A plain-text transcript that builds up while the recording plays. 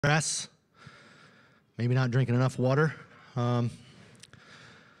stress, maybe not drinking enough water, and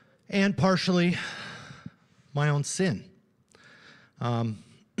partially my own sin.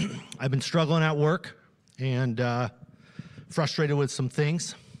 I've been struggling at work and frustrated with some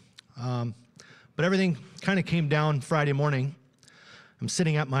things, but everything kind of came down Friday morning. I'm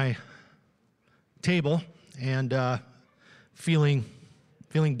sitting at my table and feeling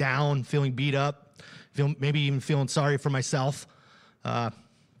down, feeling beat up, maybe even feeling sorry for myself.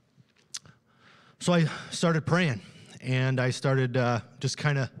 So I started praying, and I started just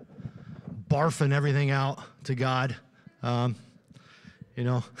kind of barfing everything out to God. That's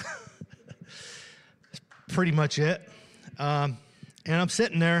pretty much it. And I'm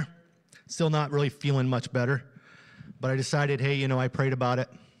sitting there, still not really feeling much better. But I decided, hey, I prayed about it.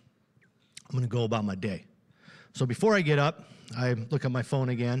 I'm going to go about my day. So before I get up, I look at my phone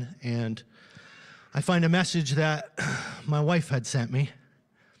again, and I find a message that my wife had sent me.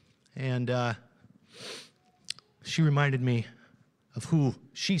 And she reminded me of who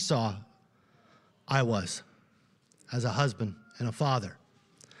she saw I was as a husband and a father.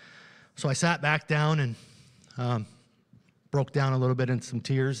 So I sat back down and broke down a little bit in some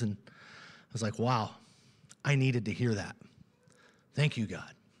tears, and I was like, wow, I needed to hear that. Thank you,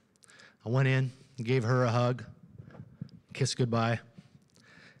 God. I went in and gave her a hug, kissed goodbye,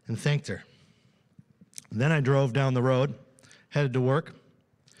 and thanked her. And then I drove down the road, headed to work,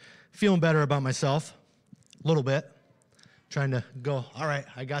 feeling better about myself, a little bit, trying to go, all right,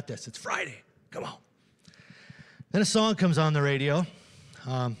 I got this. It's Friday. Come on. Then a song comes on the radio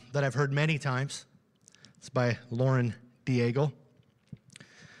that I've heard many times. It's by Lauren Diego.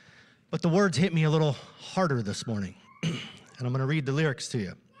 But the words hit me a little harder this morning, and I'm going to read the lyrics to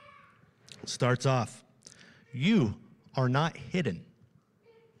you. It starts off, you are not hidden.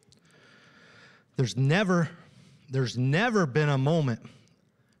 There's never been a moment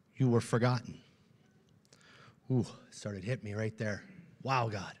you were forgotten. Ooh, it started hitting me right there. Wow,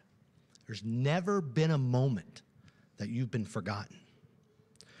 God. There's never been a moment that you've been forgotten.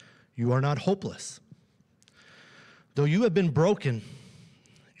 You are not hopeless. Though you have been broken,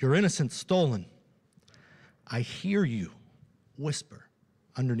 your innocence stolen, I hear you whisper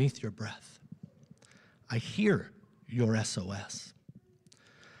underneath your breath. I hear your SOS.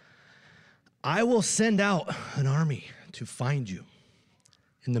 I will send out an army to find you.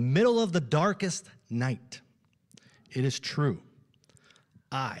 In the middle of the darkest night, it is true,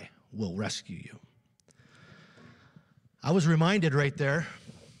 I will rescue you. I was reminded right there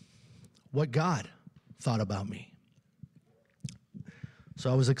what God thought about me. So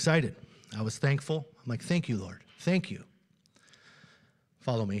I was excited. I was thankful. I'm like, thank you, Lord. Thank you.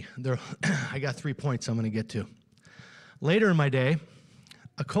 Follow me. I got 3 points I'm going to get to. Later in my day,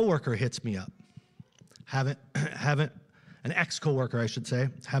 a coworker hits me up. An ex-coworker, I should say.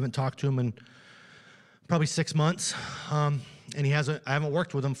 Haven't talked to him in probably 6 months. And I haven't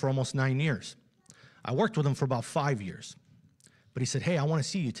worked with him for almost 9 years. I worked with him for about 5 years. But he said, hey, I want to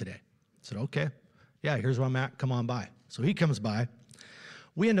see you today. I said, okay. Yeah, here's where I'm at. Come on by. So he comes by.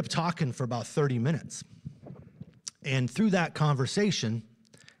 We end up talking for about 30 minutes. And through that conversation,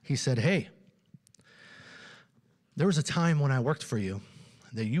 he said, hey, there was a time when I worked for you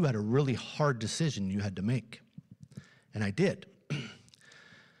that you had a really hard decision you had to make. And I did.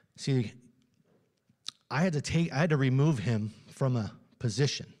 See, I had to remove him from a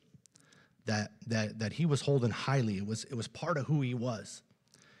position that he was holding highly. It was part of who he was.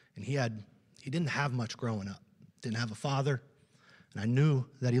 And he didn't have much growing up. Didn't have a father. And I knew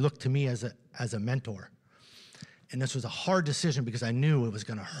that he looked to me as a mentor. And this was a hard decision because I knew it was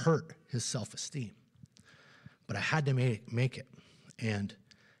going to hurt his self-esteem. But I had to make it. And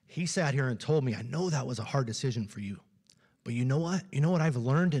he sat here and told me, I know that was a hard decision for you. But you know what? You know what I've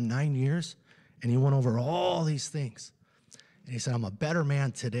learned in 9 years? And he went over all these things. And he said, I'm a better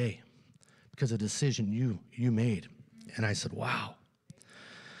man today because of the decision you made. And I said, wow.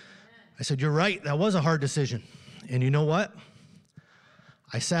 I said, you're right. That was a hard decision. And you know what?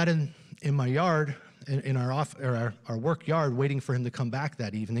 I sat in my yard, in our work yard, waiting for him to come back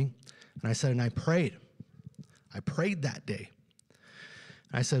that evening. And I said, and I prayed. I prayed that day.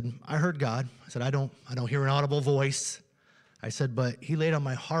 I said, I heard God. I said, I don't hear an audible voice. I said, but he laid on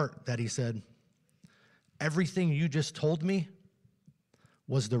my heart that he said, everything you just told me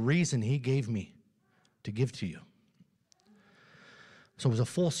was the reason he gave me to give to you. So it was a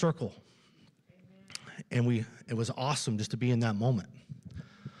full circle. And it was awesome just to be in that moment.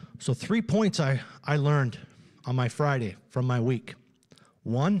 So 3 points I learned on my Friday from my week.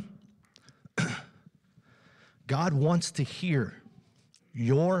 1, God wants to hear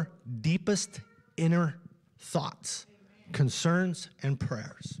your deepest inner thoughts concerns, and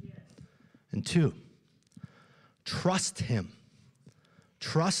prayers. And 2, trust him.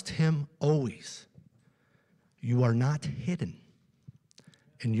 Trust him always. You are not hidden,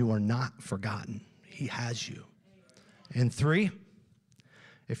 and you are not forgotten. He has you. And 3,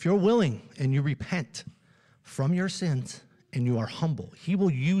 if you're willing and you repent from your sins and you are humble, he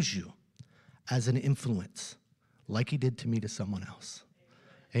will use you as an influence like he did to me to someone else.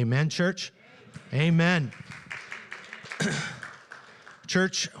 Amen, church? Amen.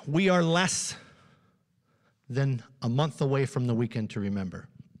 Church, we are less than a month away from the weekend to remember.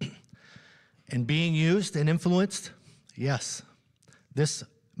 And being used and influenced, yes, this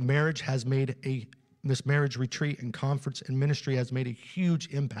marriage retreat and conference and ministry has made a huge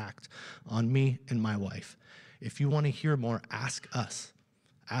impact on me and my wife. If you want to hear more, ask us.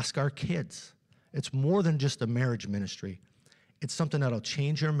 Ask our kids. It's more than just a marriage ministry. It's something that'll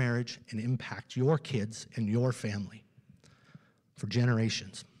change your marriage and impact your kids and your family for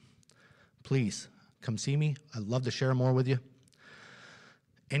generations. Please come see me. I'd love to share more with you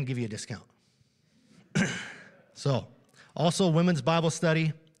and give you a discount. So, also women's Bible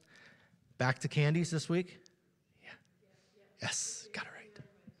study. Back to Candies this week? Yeah. Yes, got it right.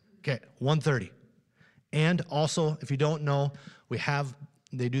 Okay, 1:30. And also, if you don't know,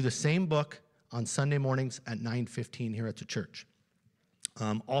 they do the same book on Sunday mornings at 9:15 here at the church.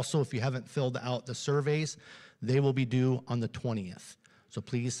 Also, if you haven't filled out the surveys, they will be due on the 20th. So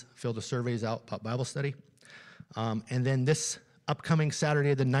please fill the surveys out about Bible study. And then this upcoming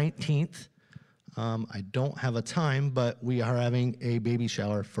Saturday, the 19th, I don't have a time, but we are having a baby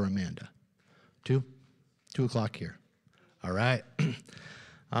shower for Amanda. 2 o'clock here. All right.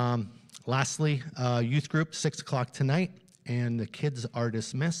 Lastly, youth group, 6 o'clock tonight, and the kids are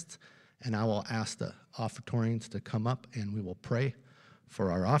dismissed, and I will ask the offertorians to come up, and we will pray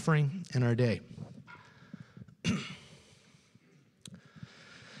for our offering and our day.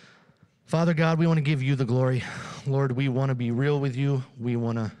 Father God, we want to give you the glory. Lord, we want to be real with you. We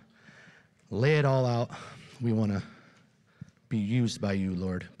want to lay it all out. We want to be used by you,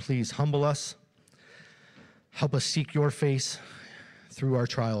 Lord. Please humble us. Help us seek your face through our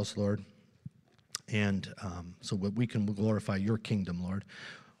trials, Lord, and so that we can glorify your kingdom, Lord.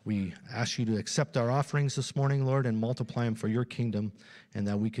 We ask you to accept our offerings this morning, Lord, and multiply them for your kingdom, and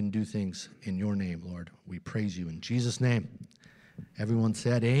that we can do things in your name, Lord. We praise you in Jesus' name. Everyone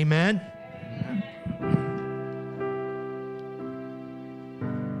said amen.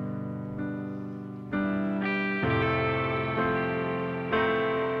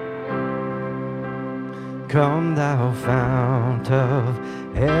 Come, thou fount of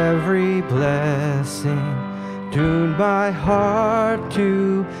every blessing, tune my heart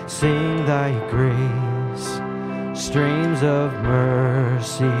to sing thy grace. Streams of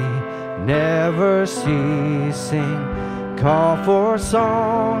mercy never ceasing, call for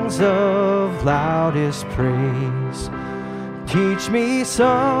songs of loudest praise. Teach me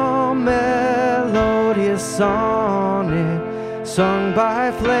some melodious sonnet, sung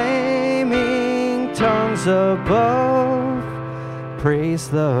by flaming tongues above. Praise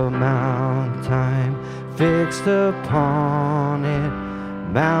the mount I'm fixed upon it,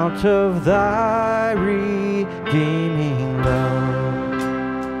 mount of thy redeeming love.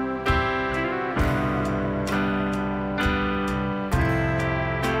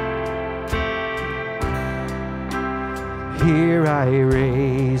 Here I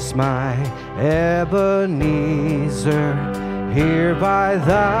raise my Ebenezer, here by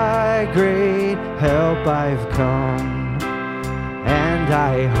thy great help I've come, and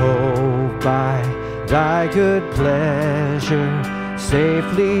I hope by thy good pleasure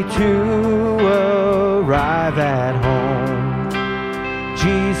safely to arrive at home.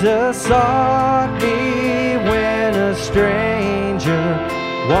 Jesus sought me when a stranger,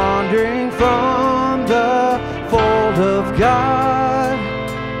 wandering from the fold of God,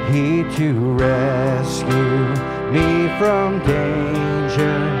 he to rescue me from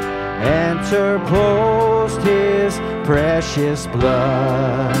danger interposed his precious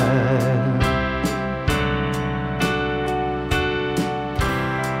blood.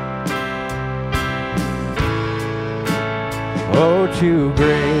 Oh, to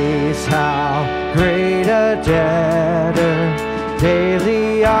grace, how great a debtor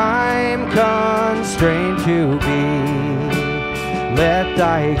daily I'm constrained to be. Let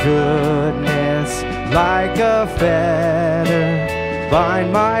thy goodness like a fetter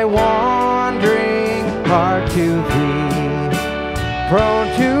bind my wandering heart to thee. Prone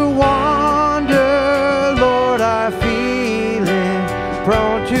to wander, Lord, I feel it,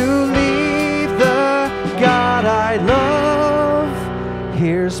 prone to leave the God I love.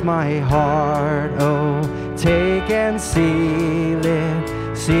 Here's my heart, oh, take and and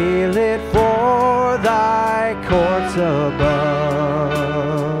seal it for thy courts above.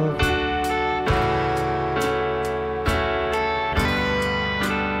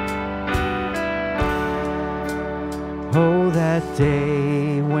 Oh, that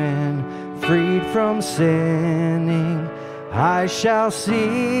day when, freed from sinning, I shall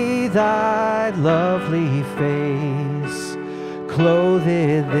see thy lovely face, clothed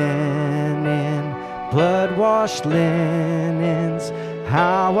then in blood-washed linens.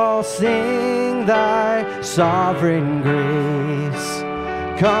 How I'll sing thy sovereign grace.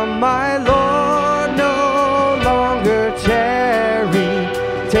 Come, my Lord, no longer tarry.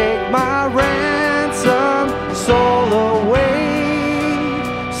 Take my ransom soul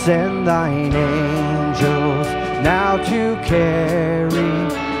away. Send thine angels now to carry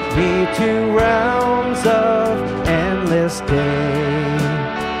me to realms of endless day.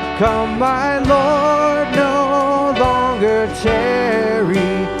 Come, my Lord, no longer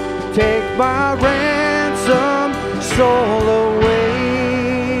tarry. Take my ransom soul away.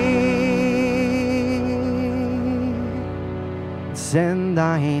 Send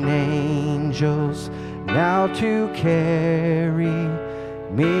thine angels now to carry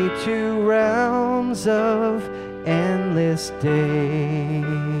me to realms of endless day.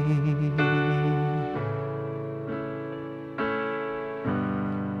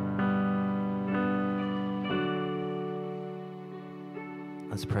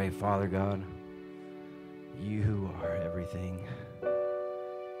 Let's pray. Father God, you who are everything,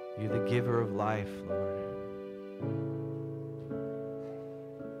 you're the giver of life, Lord.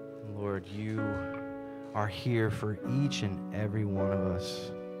 Lord, you are here for each and every one of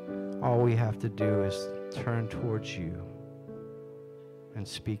us. All we have to do is turn towards you and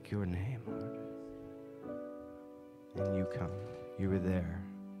speak your name, Lord. And you come. You are there.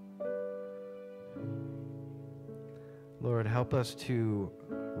 Lord, help us to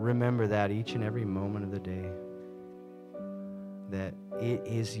remember that each and every moment of the day, that it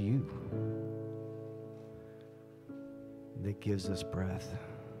is you that gives us breath,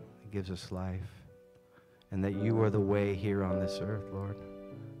 that gives us life, and that you are the way here on this earth, Lord,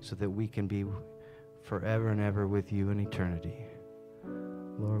 so that we can be forever and ever with you in eternity.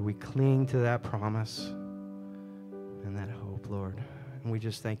 Lord, we cling to that promise and that hope, Lord, and we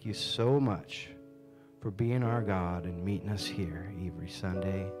just thank you so much for being our God and meeting us here every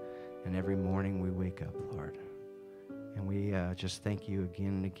Sunday and every morning we wake up, Lord. And we just thank you again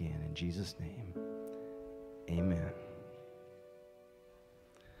and again. In Jesus' name, amen.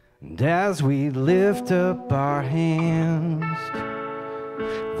 And as we lift up our hands,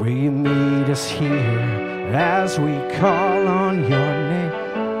 will you meet us here as we call on your name?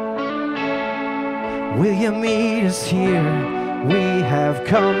 Will you meet us here? We have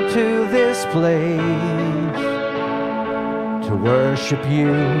come to this place to worship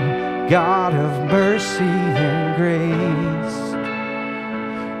you, God of mercy and grace.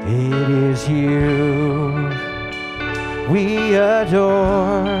 It is you we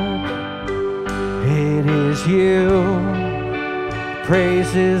adore. It is you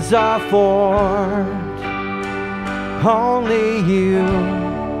praises are for. Only you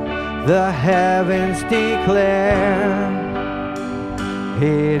the heavens declare.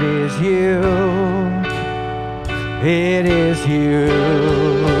 It is you, it is you.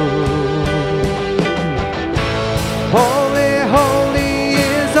 Holy, holy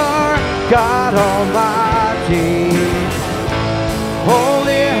is our God Almighty.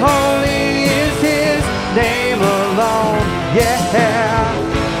 Holy, holy is His name alone, yeah.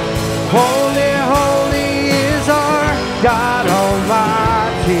 Holy, holy is our God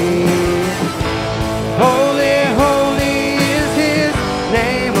Almighty. Holy, holy is His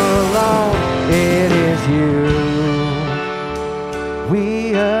name alone. It is you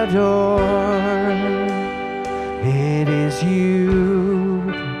we adore. It is you,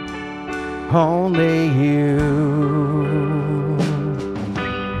 only you.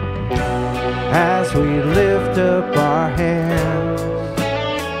 As we lift up our hands,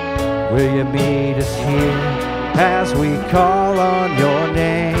 will you meet us here as we call on your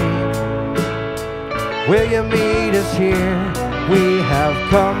name? Will you meet us here? We have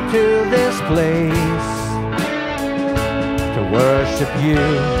come to this place to worship you,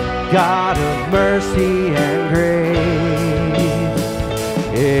 God of mercy and grace.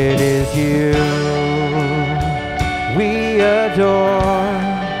 It is you we adore.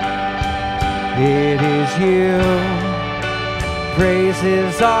 It is you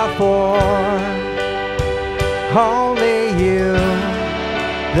praises are for. Only you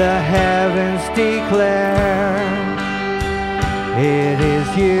the heavens declare. It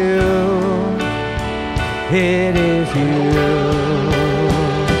is you, it is you.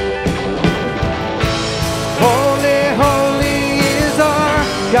 Holy, holy is our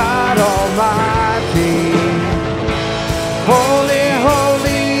God Almighty. Holy,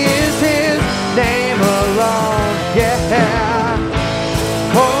 holy is His name alone. Yeah.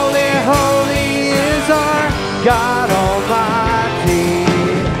 Holy, holy is our God Almighty.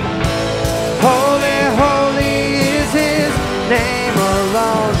 Holy, holy is His name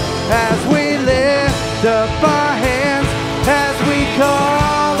alone. As we lift up our hands, as we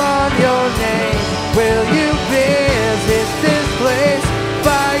call on your name, will you visit this place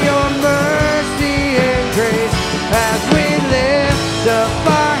by your mercy and grace? As we lift up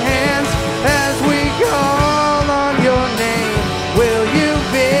our hands, as we call on your name, will you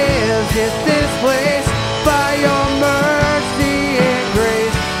visit this place by your mercy and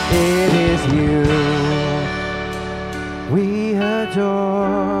grace? It is you we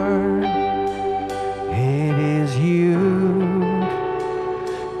adore. It is you.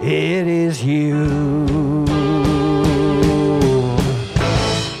 It is you.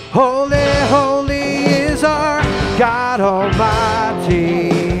 Holy, holy is our God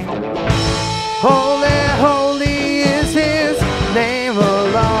Almighty. Holy, holy is His name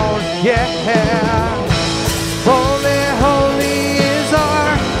alone. Yeah. Holy, holy is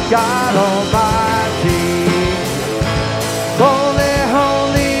our God Almighty. Holy,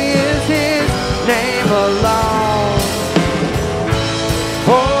 holy is His name alone.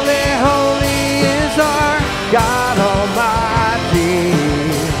 Holy, holy is our God Almighty.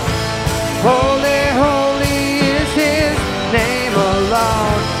 Holy, holy is His name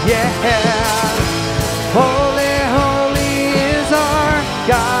alone. Yeah. Holy, holy is our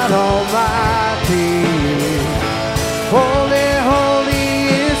God Almighty. Holy, holy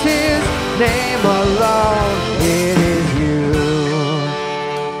is His name alone. It is you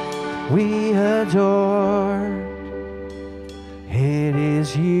we adore. It is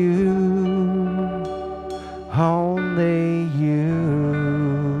you, only you.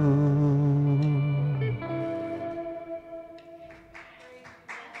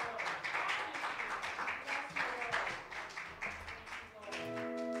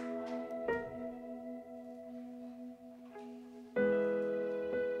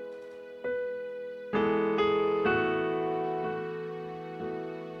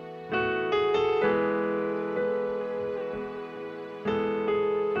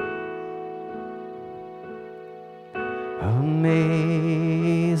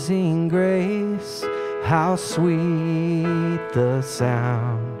 Amazing grace, how sweet the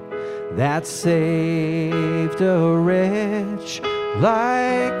sound that saved a wretch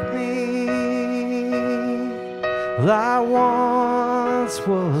like me. I once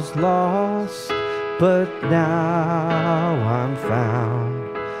was lost, but now I'm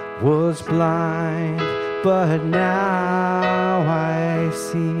found. Was blind, but now I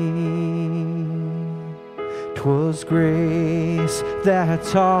see. 'Twas grace that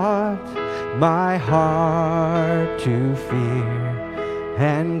taught my heart to fear,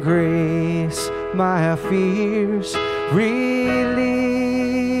 and grace my fears relieved.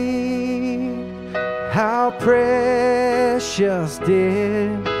 How precious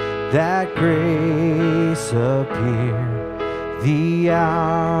did that grace appear, the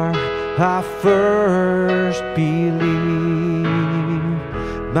hour I first believed.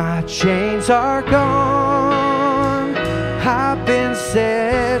 My chains are gone, I've been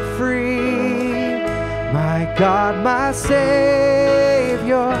set free. My God, my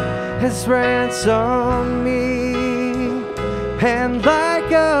Savior has ransomed me. And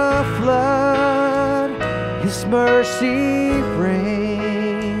like a flood, His mercy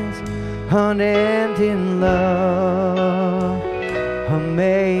reigns, unending love,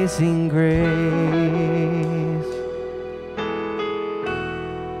 amazing grace.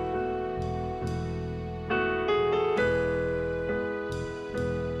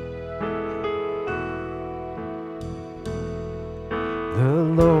 The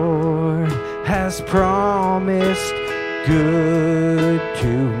Lord has promised good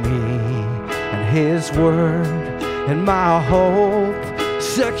to me, and His word and my hope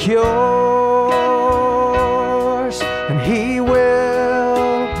secures, and He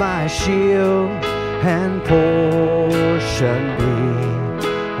will my shield and portion be,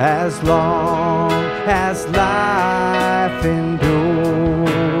 as long as life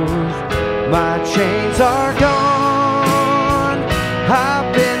endures. My chains are gone, I've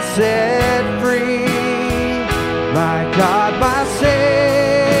been set free. My God, my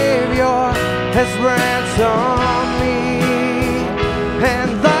Savior has ransomed me.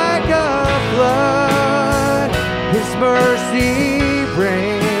 And like a flood, His mercy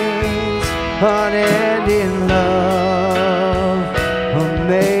brings unending hand in love,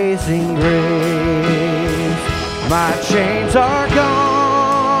 amazing grace. My chains are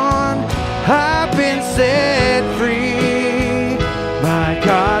gone, I've been set free. My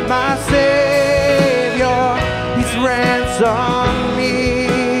God, my Savior, He's ransomed me.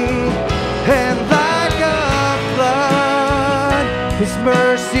 And like a flood, His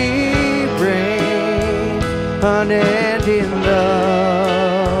mercy reigns, unending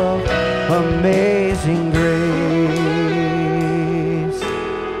love, amazing grace.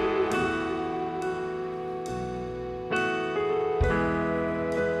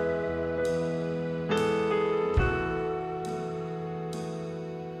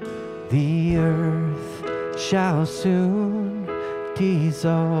 The earth shall soon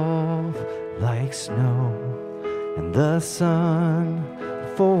dissolve like snow, and the sun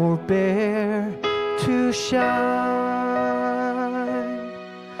forbear to shine.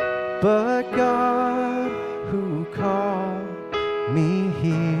 But God, who called me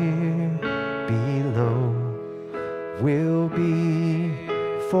here below, will be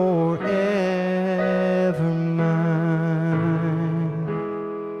forever mine,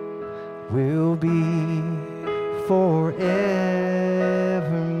 will be forever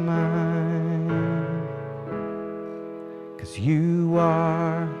mine, 'cause you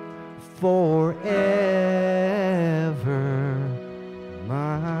are forever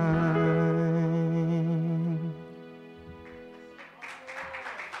mine.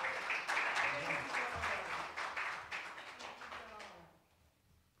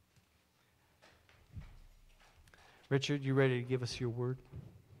 Richard, you ready to give us your word?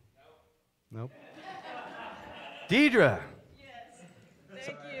 Nope. Deidre. Yes.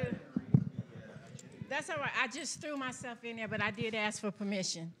 Thank you. That's all right. I just threw myself in there, but I did ask for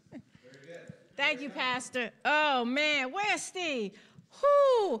permission. Very good. Thank you, Pastor. Oh, man. Where's Steve?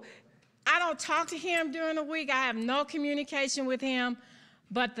 Whoo! I don't talk to him during the week. I have no communication with him.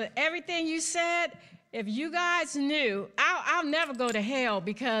 But everything you said, if you guys knew, I'll never go to hell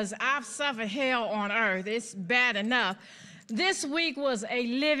because I've suffered hell on earth. It's bad enough. This week was a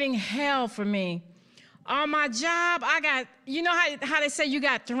living hell for me. On my job, I got, you know how they say you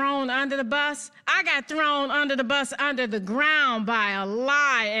got thrown under the bus? I got thrown under the bus, under the ground by a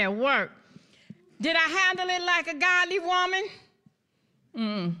lie at work. Did I handle it like a godly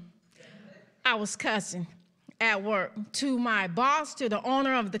woman? I was cussing at work to my boss, to the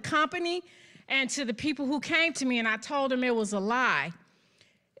owner of the company, and to the people who came to me, and I told them it was a lie.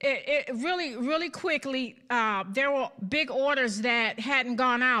 It really quickly, there were big orders that hadn't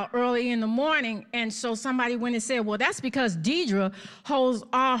gone out early in the morning, and so somebody went and said, well, that's because Deidre holds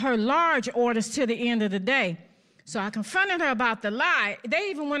all her large orders to the end of the day. So I confronted her about the lie.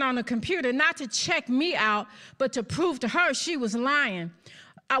 They even went on the computer, not to check me out, but to prove to her she was lying.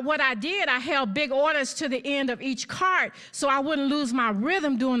 What I did, I held big orders to the end of each cart so I wouldn't lose my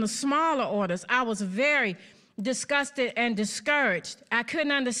rhythm doing the smaller orders. I was very disgusted and discouraged. I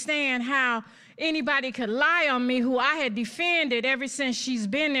couldn't understand how anybody could lie on me, who I had defended ever since she's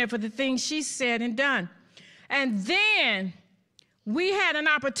been there for the things she said and done. And then we had an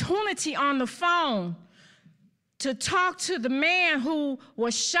opportunity on the phone to talk to the man who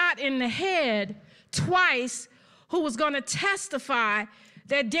was shot in the head twice, who was going to testify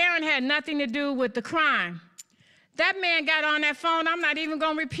that Darren had nothing to do with the crime. That man got on that phone. I'm not even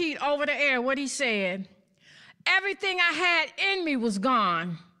going to repeat over the air what he said. Everything I had in me was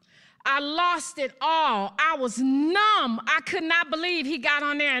gone. I lost it all. I was numb. I could not believe he got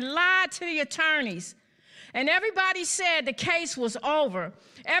on there and lied to the attorneys. And everybody said the case was over.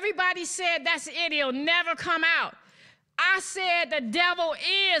 Everybody said, that's it, he'll never come out. I said the devil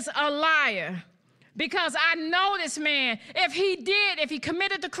is a liar. Because I know this man. If he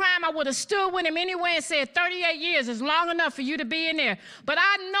committed the crime, I would have stood with him anyway and said 38 years is long enough for you to be in there. But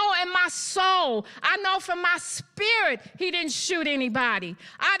I know in my soul, I know from my spirit, he didn't shoot anybody.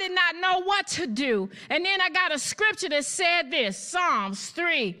 I did not know what to do. And then I got a scripture that said this, Psalms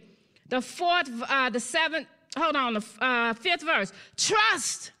 3, the fifth verse.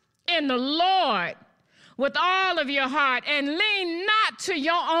 Trust in the Lord with all of your heart, and lean not to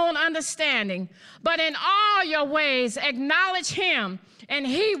your own understanding, but in all your ways acknowledge him, and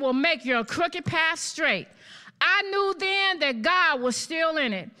he will make your crooked path straight. I knew then that God was still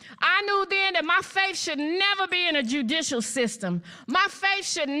in it. I knew then that my faith should never be in a judicial system. My faith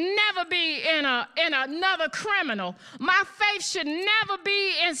should never be in another criminal. My faith should never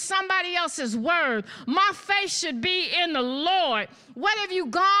be in somebody else's word. My faith should be in the Lord. What have you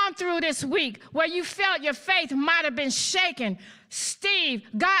gone through this week where you felt your faith might have been shaken? Steve,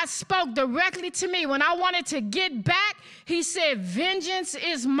 God spoke directly to me. When I wanted to get back, he said, vengeance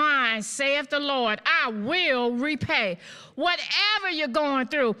is mine, saith the Lord. I will repay. Whatever you're going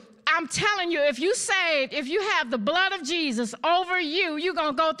through, I'm telling you, if you saved, if you have the blood of Jesus over you, you're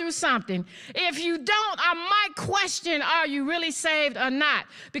going to go through something. If you don't, I might question, are you really saved or not?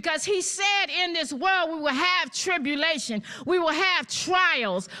 Because he said in this world we will have tribulation. We will have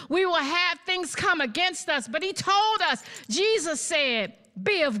trials. We will have things come against us. But he told us, Jesus said,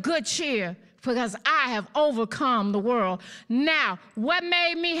 be of good cheer, because I have overcome the world. Now, what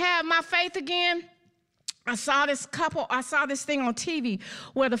made me have my faith again? I saw this thing on TV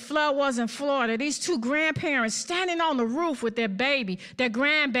where the flood was in Florida. These two grandparents standing on the roof with their baby, their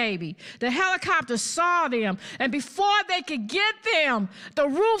grandbaby. The helicopter saw them, and before they could get them, the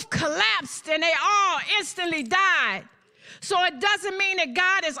roof collapsed and they all instantly died. So it doesn't mean that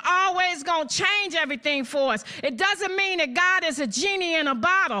God is always going to change everything for us. It doesn't mean that God is a genie in a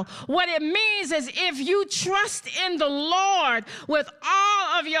bottle. What it means is if you trust in the Lord with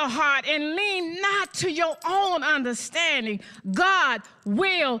all of your heart and lean not to your own understanding, God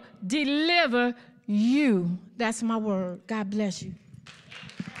will deliver you. That's my word. God bless you.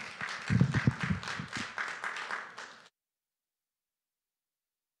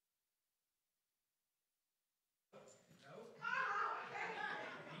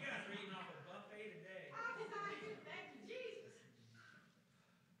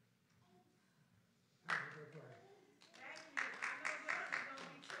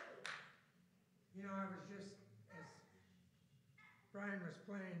 You know, I was just, as Brian was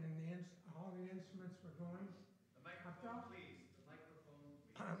playing and all the instruments were going. The microphone, please. The microphone, please.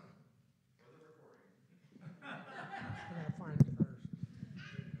 For the recording. I gotta find it first.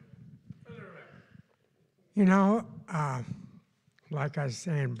 You know, like I was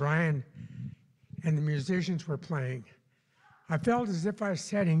saying, Brian and the musicians were playing. I felt as if I was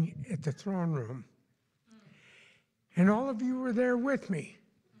sitting at the throne room. And all of you were there with me.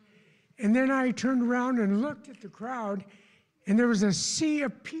 And then I turned around and looked at the crowd, and there was a sea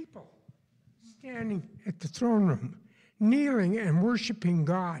of people standing at the throne room, kneeling and worshiping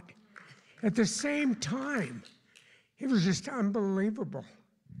God at the same time. It was just unbelievable.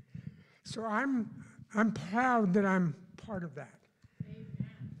 So I'm proud that I'm part of that.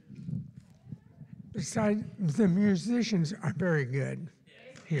 Besides, the musicians are very good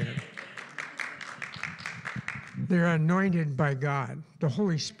here. They're anointed by God. The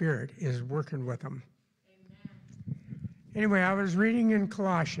Holy Spirit is working with them. Anyway, I was reading in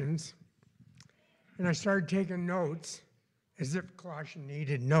Colossians, and I started taking notes, as if Colossians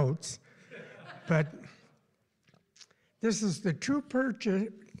needed notes. But this is the true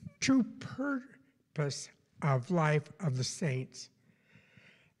purpose of life of the saints.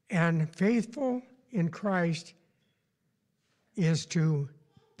 And faithful in Christ is to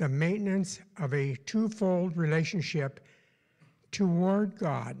the maintenance of a twofold relationship toward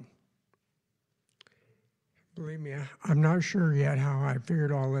God. Believe me, I'm not sure yet how I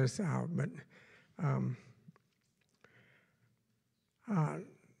figured all this out, but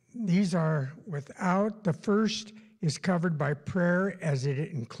these are without. The first is covered by prayer, as it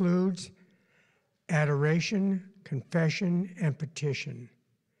includes adoration, confession, and petition.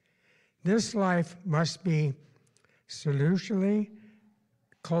 This life must be salutary,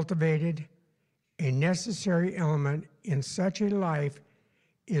 cultivated. A necessary element in such a life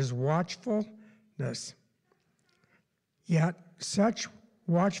is watchfulness. Yet such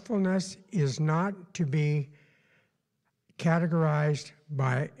watchfulness is not to be categorized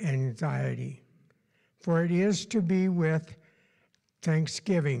by anxiety, for it is to be with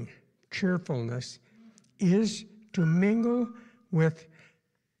thanksgiving. Cheerfulness is to mingle with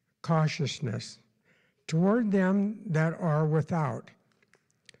cautiousness toward them that are without.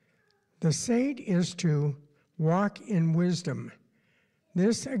 The saint is to walk in wisdom.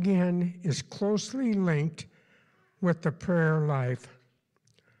 This again is closely linked with the prayer life.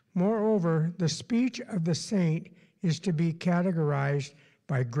 Moreover, the speech of the saint is to be categorized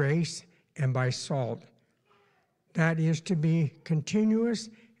by grace and by salt. That is to be continuous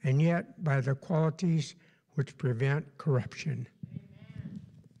and yet by the qualities which prevent corruption. Amen.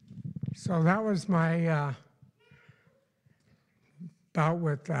 So that was my bout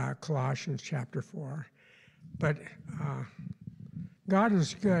with Colossians chapter 4. But God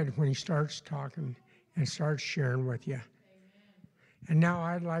is good when he starts talking and starts sharing with you. Amen. And now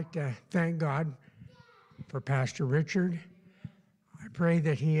I'd like to thank God for Pastor Richard. Amen. I pray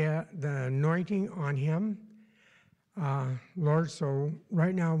that the anointing on him, Lord, so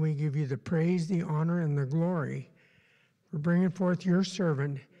right now we give you the praise, the honor, and the glory for bringing forth your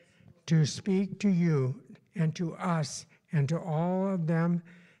servant to speak to you and to us and to all of them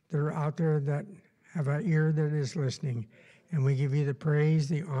that are out there that have an ear that is listening. And we give you the praise,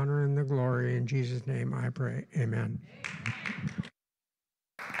 the honor, and the glory. In Jesus' name I pray. Amen.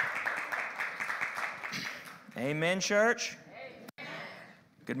 Amen, church. Amen.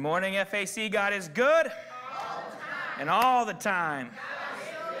 Good morning, FAC. God is good. And all the time.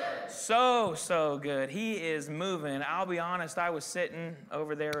 So good. He is moving. I'll be honest, I was sitting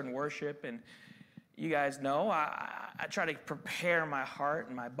over there in worship, and you guys know I try to prepare my heart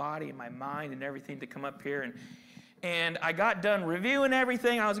and my body and my mind and everything to come up here. And I got done reviewing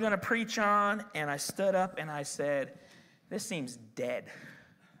everything I was going to preach on, and I stood up and I said, this seems dead.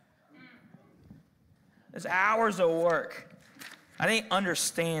 It's hours of work. I didn't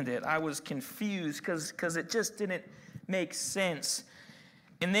understand it. I was confused because it just didn't make sense.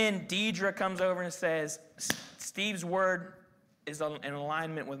 And then Deidre comes over and says, Steve's word is in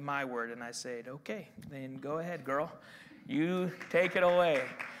alignment with my word. And I said, okay, then go ahead, girl. You take it away.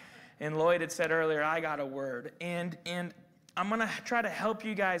 And Lloyd had said earlier, I got a word. And I'm going to try to help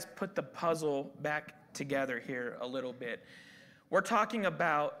you guys put the puzzle back together here a little bit. We're talking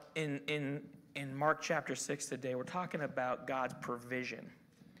about, in Mark chapter 6 today, we're talking about God's provision.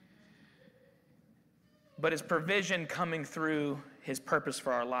 But his provision coming through his purpose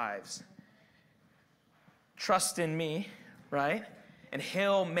for our lives. Trust in me, right? And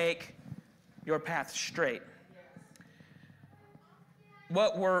he'll make your path straight.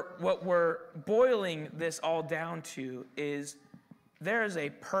 What we're boiling this all down to is there is a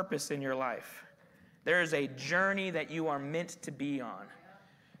purpose in your life. There is a journey that you are meant to be on.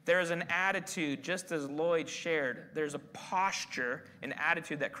 There is an attitude, just as Lloyd shared, there's a posture, an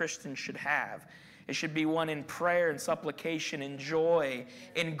attitude that Christians should have. It should be one in prayer and supplication and joy,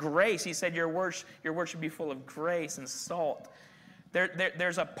 in grace. He said your word should be full of grace and salt.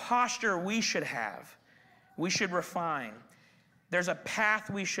 There's a posture we should have. We should refine. There's a path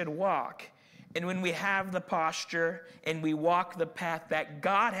we should walk. And when we have the posture and we walk the path that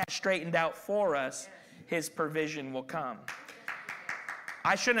God has straightened out for us, his provision will come.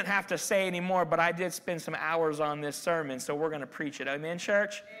 I shouldn't have to say anymore, but I did spend some hours on this sermon, so we're going to preach it. Amen,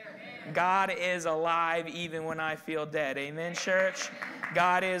 church? Amen. God is alive even when I feel dead. Amen, church?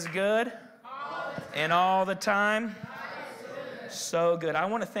 God is good and all the time. So good. I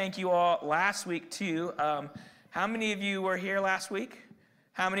want to thank you all last week, too. How many of you were here last week?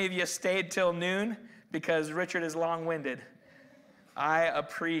 How many of you stayed till noon? Because Richard is long-winded. I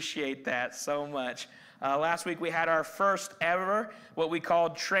appreciate that so much. Last week we had our first ever, what we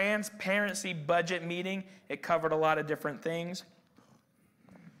called transparency budget meeting. It covered a lot of different things.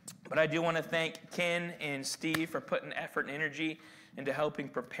 But I do want to thank Ken and Steve for putting effort and energy into helping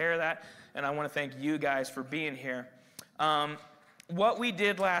prepare that. And I want to thank you guys for being here. What we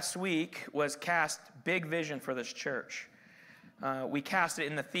did last week was cast big vision for this church. We cast it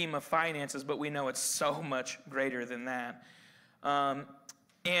in the theme of finances, but we know it's so much greater than that.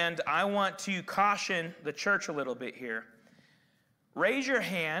 And I want to caution the church a little bit here. Raise your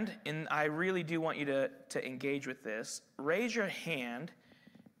hand, and I really do want you to engage with this. Raise your hand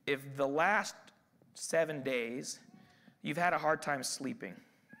if the last 7 days you've had a hard time sleeping.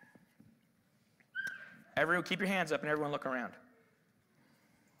 Everyone, keep your hands up and everyone look around.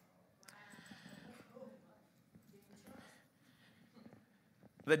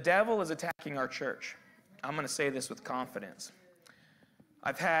 The devil is attacking our church. I'm going to say this with confidence.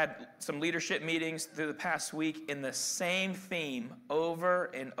 I've had some leadership meetings through the past week, and the same theme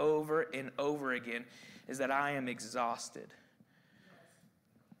over and over and over again is that I am exhausted.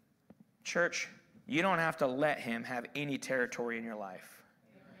 Church, you don't have to let him have any territory in your life.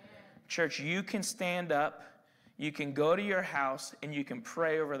 Church, you can stand up, you can go to your house, and you can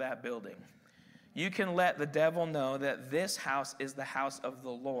pray over that building. You can let the devil know that this house is the house of the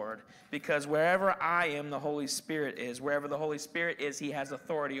Lord, because wherever I am, the Holy Spirit is. Wherever the Holy Spirit is, he has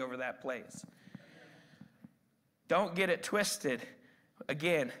authority over that place. Don't get it twisted.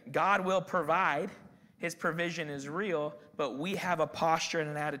 Again, God will provide. His provision is real, but we have a posture and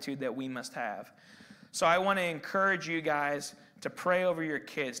an attitude that we must have. So I want to encourage you guys to pray over your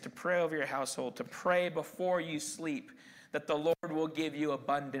kids, to pray over your household, to pray before you sleep, that the Lord will give you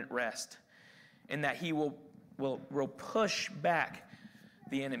abundant rest, and that he will push back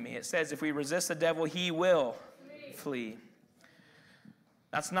the enemy. It says if we resist the devil, he will flee.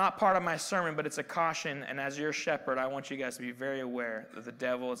 That's not part of my sermon, but it's a caution, and as your shepherd, I want you guys to be very aware that the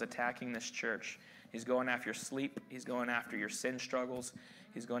devil is attacking this church. He's going after your sleep. He's going after your sin struggles.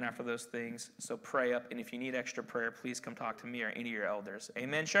 He's going after those things. So pray up, and if you need extra prayer, please come talk to me or any of your elders.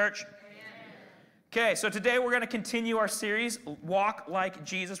 Amen, church? Amen. Okay, so today we're going to continue our series, Walk Like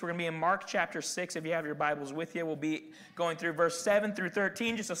Jesus. We're going to be in Mark chapter 6. If you have your Bibles with you, we'll be going through verse 7 through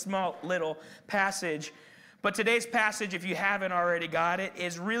 13, just a small little passage. But today's passage, if you haven't already got it,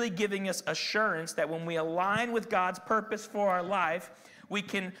 is really giving us assurance that when we align with God's purpose for our life, we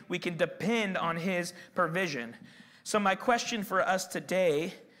can depend on his provision. So my question for us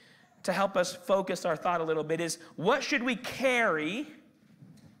today, to help us focus our thought a little bit, is what should we carry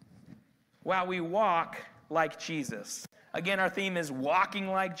while we walk like Jesus? Again, our theme is walking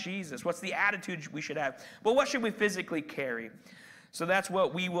like Jesus. What's the attitude we should have? Well, what should we physically carry? So that's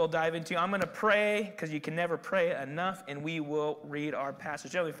what we will dive into. I'm going to pray, because you can never pray enough, and we will read our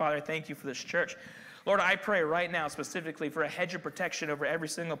passage. Heavenly Father, I thank you for this church. Lord, I pray right now specifically for a hedge of protection over every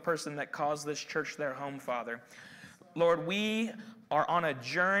single person that calls this church their home, Father. Lord, we are on a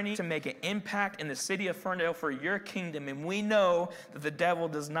journey to make an impact in the city of Ferndale for your kingdom, and we know that the devil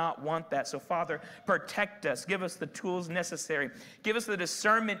does not want that. So, Father, protect us. Give us the tools necessary. Give us the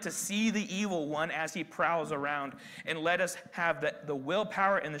discernment to see the evil one as he prowls around, and let us have the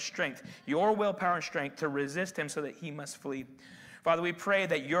willpower and the strength, your willpower and strength, to resist him so that he must flee. Father, we pray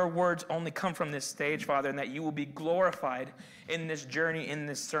that your words only come from this stage, Father, and that you will be glorified in this journey, in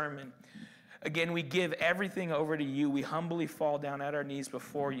this sermon. Again, we give everything over to you. We humbly fall down at our knees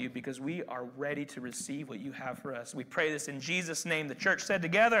before you because we are ready to receive what you have for us. We pray this in Jesus' name. The church said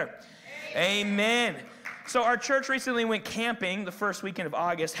together, Amen. So our church recently went camping the first weekend of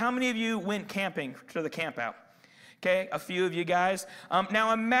August. How many of you went camping to the camp out? Okay, a few of you guys.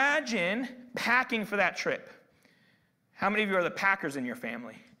 Now imagine packing for that trip. How many of you are the packers in your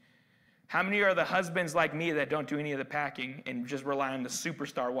family? How many are the husbands like me that don't do any of the packing and just rely on the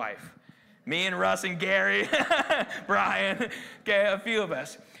superstar wife? Me and Russ and Gary, Brian, okay, a few of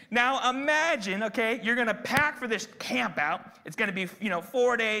us. Now imagine, okay, you're going to pack for this camp out. It's going to be,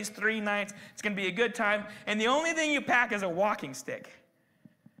 4 days, 3 nights. It's going to be a good time. And the only thing you pack is a walking stick.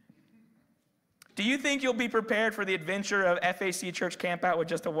 Do you think you'll be prepared for the adventure of FAC Church camp out with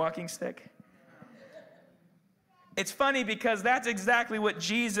just a walking stick? It's funny because that's exactly what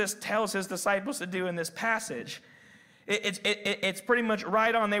Jesus tells his disciples to do in this passage. It's pretty much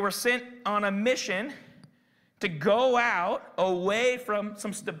right on. They were sent on a mission to go out away from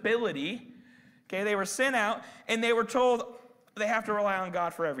some stability. Okay, they were sent out, and they were told they have to rely on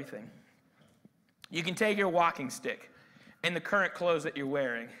God for everything. You can take your walking stick and the current clothes that you're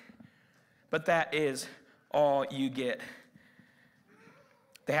wearing, but that is all you get.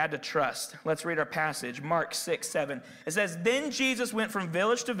 They had to trust. Let's read our passage, Mark 6:7. It says, Then Jesus went from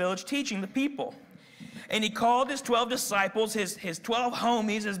village to village teaching the people. And he called his 12 disciples, his 12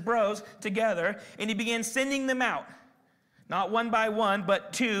 homies, his bros, together, and he began sending them out, not one by one,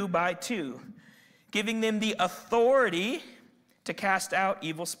 but 2 by 2, giving them the authority to cast out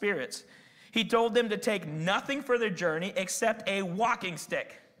evil spirits. He told them to take nothing for their journey except a walking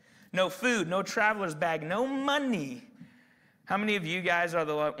stick. No food, no traveler's bag, no money. How many of you guys are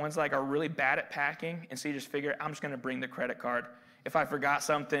the ones like are really bad at packing, and so you just figure, I'm just going to bring the credit card. If I forgot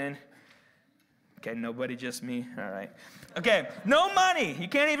something... Okay, nobody, just me. All right. Okay, no money. You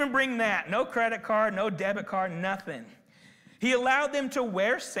can't even bring that. No credit card, no debit card, nothing. He allowed them to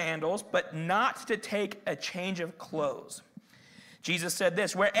wear sandals, but not to take a change of clothes. Jesus said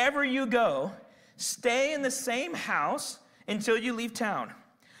this, wherever you go, stay in the same house until you leave town.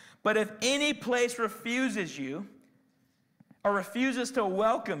 But if any place refuses you, or refuses to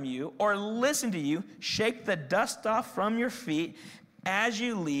welcome you, or listen to you, shake the dust off from your feet as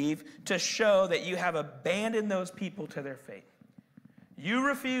you leave to show that you have abandoned those people to their fate. You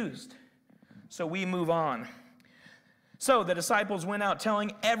refused, so we move on. So the disciples went out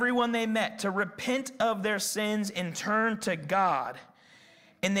telling everyone they met to repent of their sins and turn to God.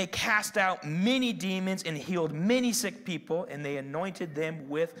 And they cast out many demons and healed many sick people, and they anointed them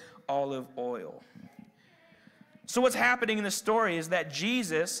with olive oil. So what's happening in the story is that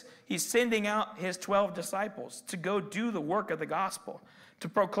Jesus, he's sending out his 12 disciples to go do the work of the gospel, to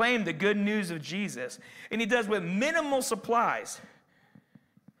proclaim the good news of Jesus. And he does with minimal supplies.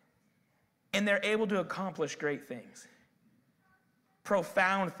 And they're able to accomplish great things,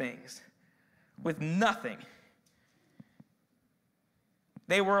 profound things, with nothing.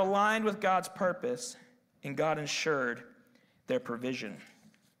 They were aligned with God's purpose, and God ensured their provision.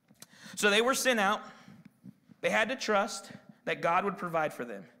 So they were sent out. They had to trust that God would provide for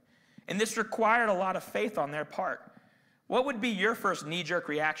them. And this required a lot of faith on their part. What would be your first knee-jerk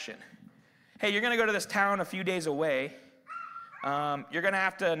reaction? Hey, you're going to go to this town a few days away. You're going to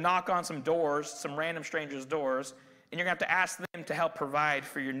have to knock on some doors, some random strangers' doors, and you're going to have to ask them to help provide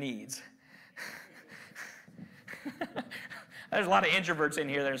for your needs. There's a lot of introverts in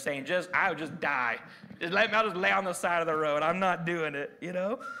here that are saying, I would just die. I'll just lay on the side of the road. I'm not doing it, you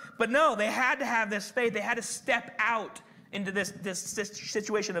know? But no, they had to have this faith. They had to step out into this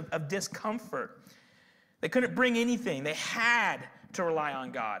situation of discomfort. They couldn't bring anything. They had to rely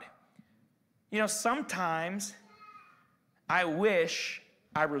on God. You know, sometimes I wish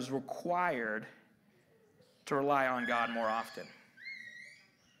I was required to rely on God more often.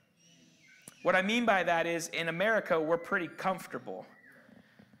 What I mean by that is, in America, we're pretty comfortable.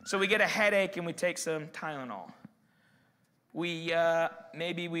 So we get a headache and we take some Tylenol.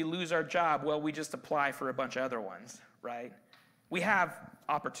 Maybe we lose our job. Well, we just apply for a bunch of other ones, right? We have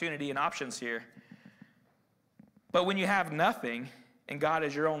opportunity and options here. But when you have nothing and God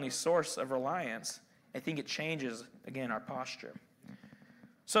is your only source of reliance, I think it changes, again, our posture.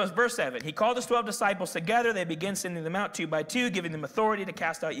 So it's verse 7. He called his 12 disciples together. They began sending them out 2 by 2, giving them authority to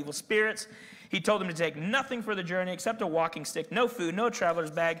cast out evil spirits. He told them to take nothing for the journey except a walking stick, no food, no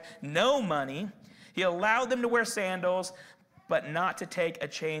traveler's bag, no money. He allowed them to wear sandals, but not to take a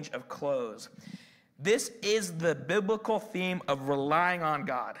change of clothes. This is the biblical theme of relying on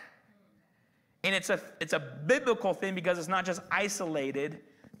God. And it's a biblical thing because it's not just isolated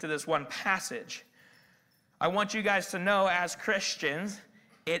to this one passage. I want you guys to know, as Christians,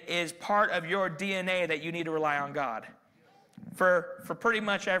 it is part of your DNA that you need to rely on God for pretty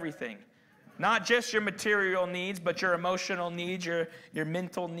much everything. Not just your material needs, but your emotional needs, your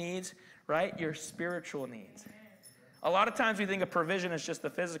mental needs, right? Your spiritual needs. A lot of times we think of provision as just the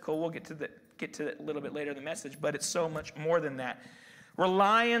physical. We'll get to it a little bit later in the message, but it's so much more than that.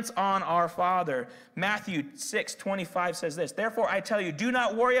 Reliance on our Father. Matthew 6:25 says this, "Therefore I tell you, do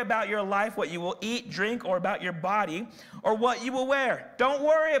not worry about your life, what you will eat, drink, or about your body, or what you will wear." Don't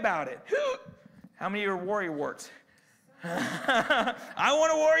worry about it. How many are worry warts? I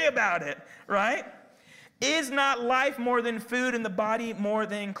want to worry about it, right? Is not life more than food and the body more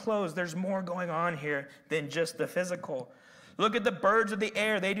than clothes? There's more going on here than just the physical. Look at the birds of the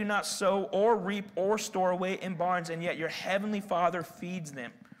air. They do not sow or reap or store away in barns, and yet your heavenly Father feeds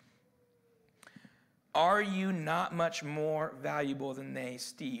them. Are you not much more valuable than they,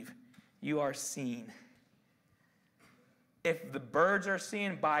 Steve? You are seen. If the birds are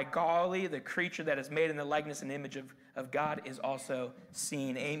seen, by golly, the creature that is made in the likeness and image of God is also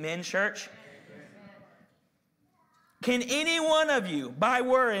seen. Amen, church? Can any one of you, by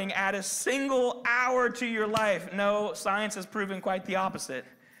worrying, add a single hour to your life? No, science has proven quite the opposite.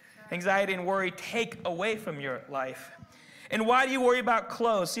 Anxiety and worry take away from your life. And why do you worry about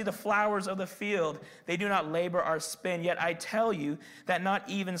clothes? See the flowers of the field. They do not labor or spin. Yet I tell you that not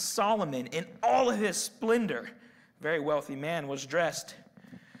even Solomon, in all of his splendor, very wealthy man, was dressed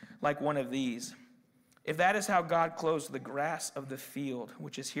like one of these. If that is how God clothes the grass of the field,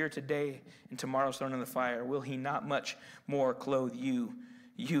 which is here today and tomorrow thrown in the fire, will he not much more clothe you,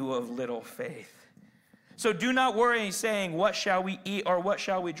 you of little faith? So do not worry, saying, what shall we eat, or what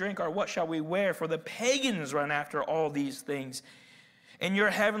shall we drink, or what shall we wear? For the pagans run after all these things, and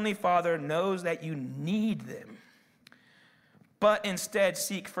your heavenly Father knows that you need them. But instead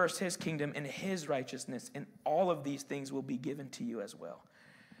seek first his kingdom and his righteousness, and all of these things will be given to you as well.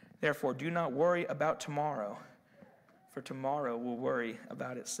 Therefore, do not worry about tomorrow, for tomorrow will worry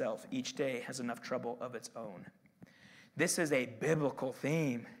about itself. Each day has enough trouble of its own. This is a biblical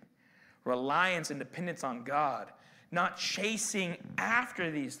theme. Reliance and dependence on God. Not chasing after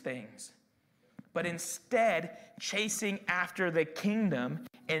these things, but instead chasing after the kingdom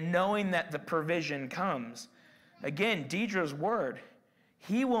and knowing that the provision comes. Again, Deidre's word,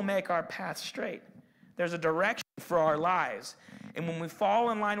 he will make our path straight. There's a direction for our lives. And when we fall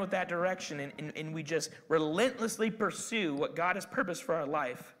in line with that direction and we just relentlessly pursue what God has purposed for our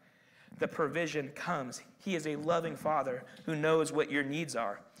life, the provision comes. He is a loving Father who knows what your needs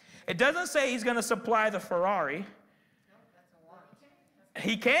are. It doesn't say he's going to supply the Ferrari.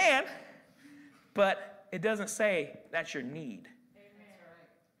 He can, but it doesn't say that's your need.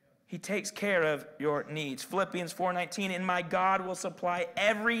 He takes care of your needs. Philippians 4:19, and my God will supply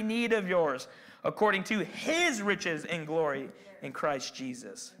every need of yours according to his riches in glory in Christ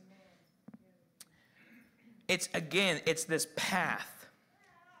Jesus. It's this path.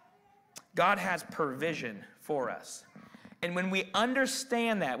 God has provision for us. And when we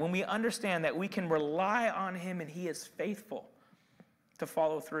understand that, we can rely on him and he is faithful to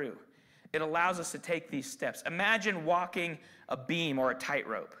follow through, it allows us to take these steps. Imagine walking a beam or a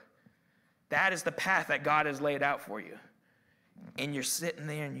tightrope. That is the path that God has laid out for you. And you're sitting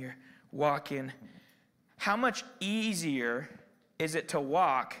there and you're walking. How much easier is it to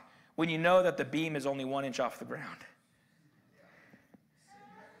walk when you know that the beam is only 1 inch off the ground?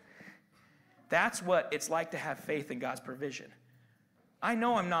 That's what it's like to have faith in God's provision. I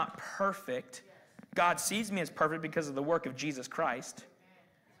know I'm not perfect. God sees me as perfect because of the work of Jesus Christ.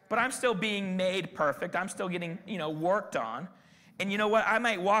 But I'm still being made perfect. I'm still getting, worked on. And you know what? I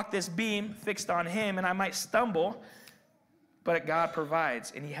might walk this beam fixed on him, and I might stumble, but God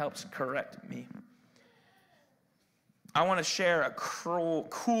provides, and he helps correct me. I want to share a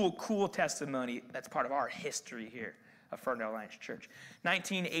cool testimony that's part of our history here of Ferndale Alliance Church.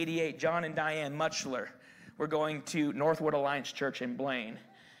 1988, John and Diane Muchler were going to Northwood Alliance Church in Blaine,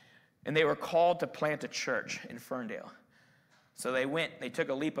 and they were called to plant a church in Ferndale. So they went, they took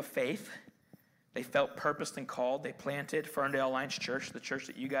a leap of faith. They felt purposed and called. They planted Ferndale Alliance Church, the church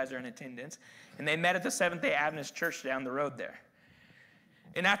that you guys are in attendance, and they met at the Seventh-day Adventist Church down the road there.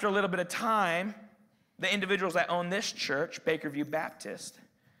 And after a little bit of time, the individuals that own this church, Bakerview Baptist,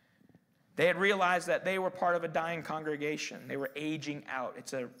 they had realized that they were part of a dying congregation. They were aging out.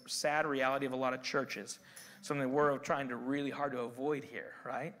 It's a sad reality of a lot of churches, something we're trying to really hard to avoid here,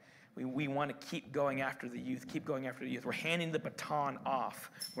 right? We want to keep going after the youth, keep going after the youth. We're handing the baton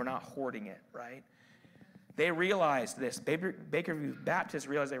off. We're not hoarding it, right? They realized this. Bakerview Baptist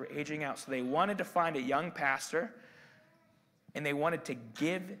realized they were aging out, so they wanted to find a young pastor, and they wanted to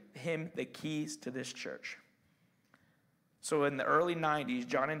give him the keys to this church. So in the early 90s,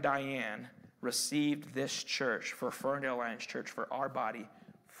 John and Diane received this church for Ferndale Alliance Church, for our body,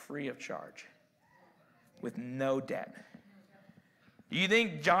 free of charge, with no debt. Do you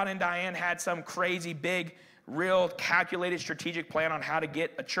think John and Diane had some crazy, big, real calculated strategic plan on how to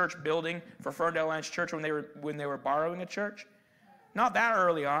get a church building for Ferndale Alliance Church when they were borrowing a church? Not that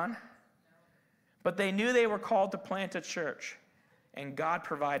early on. But they knew they were called to plant a church, and God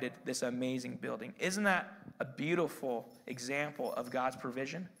provided this amazing building. Isn't that a beautiful example of God's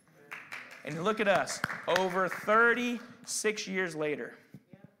provision? And look at us, over 36 years later,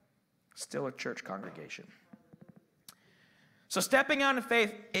 still a church congregation. So stepping out in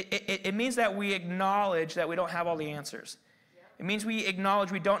faith, it means that we acknowledge that we don't have all the answers. It means we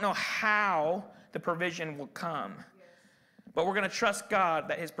acknowledge we don't know how the provision will come. But we're going to trust God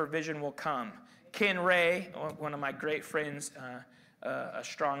that his provision will come. Ken Ray, one of my great friends, a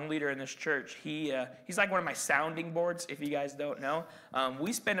strong leader in this church, he's like one of my sounding boards, if you guys don't know.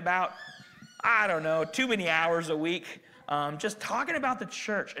 We spend about, too many hours a week just talking about the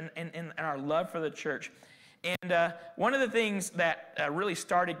church and our love for the church. And one of the things that really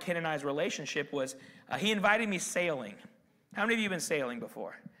started Ken and I's relationship was he invited me sailing. How many of you have been sailing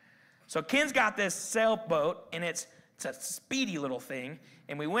before? So Ken's got this sailboat, and it's a speedy little thing.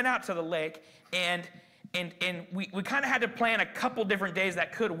 And we went out to the lake, and we kind of had to plan a couple different days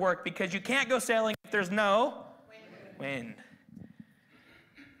that could work, because you can't go sailing if there's no wind.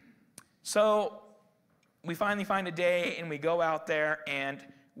 So we finally find a day, and we go out there, and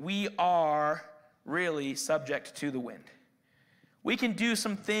we are really subject to the wind. We can do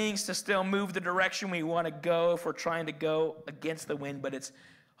some things to still move the direction we want to go if we're trying to go against the wind, but it's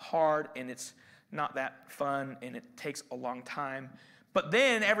hard and it's not that fun and it takes a long time. But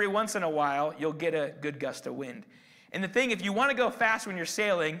then every once in a while, you'll get a good gust of wind. And the thing, if you want to go fast when you're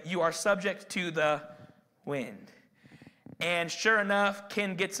sailing, you are subject to the wind. And sure enough,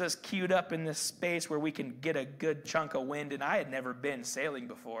 Ken gets us queued up in this space where we can get a good chunk of wind, and I had never been sailing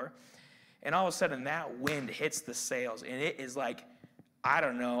before. And all of a sudden, that wind hits the sails, and it is like,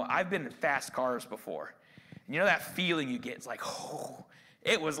 I've been in fast cars before. And you know that feeling you get? It's like, oh,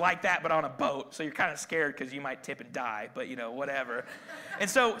 it was like that, but on a boat. So you're kind of scared because you might tip and die, but whatever. And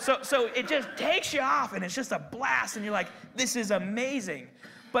so it just takes you off, and it's just a blast, and you're like, this is amazing.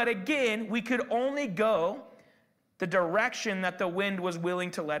 But again, we could only go the direction that the wind was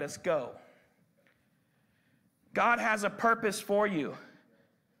willing to let us go. God has a purpose for you.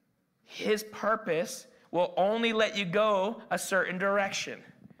 His purpose will only let you go a certain direction.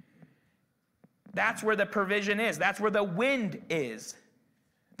 That's where the provision is. That's where the wind is.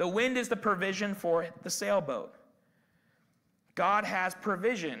 The wind is the provision for the sailboat. God has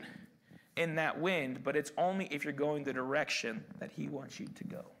provision in that wind, but it's only if you're going the direction that he wants you to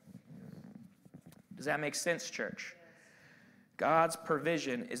go. Does that make sense, church? God's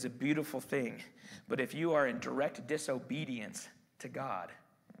provision is a beautiful thing, but if you are in direct disobedience to God,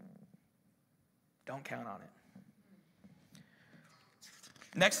 don't count on it.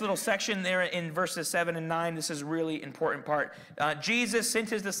 Next little section there in verses 7 and 9, this is a really important part. Jesus sent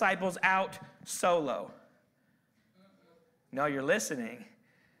his disciples out solo. No, you're listening.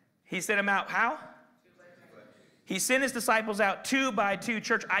 He sent them out how? He sent his disciples out 2 by 2.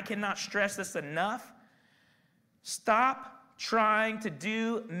 Church, I cannot stress this enough. Stop trying to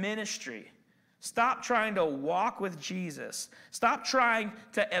do ministry. Stop trying to walk with Jesus. Stop trying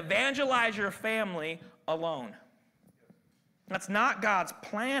to evangelize your family alone. That's not God's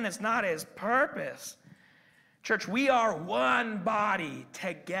plan. It's not his purpose. Church, we are one body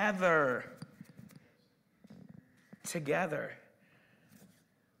together. Together.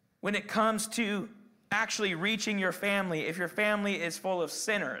 When it comes to actually reaching your family, if your family is full of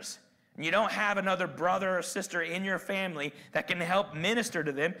sinners, and you don't have another brother or sister in your family that can help minister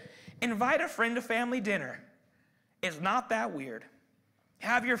to them, invite a friend to family dinner. It's not that weird.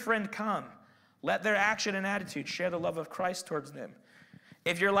 Have your friend come. Let their action and attitude share the love of Christ towards them.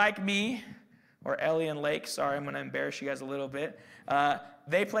 If you're like me, or Ellie and Lake, sorry, I'm going to embarrass you guys a little bit,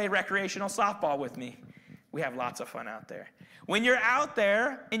 they play recreational softball with me. We have lots of fun out there. When you're out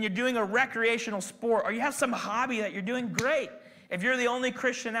there and you're doing a recreational sport, or you have some hobby that you're doing, great. If you're the only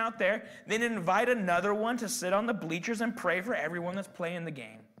Christian out there, then invite another one to sit on the bleachers and pray for everyone that's playing the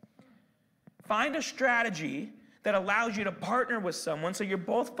game. Find a strategy that allows you to partner with someone so you're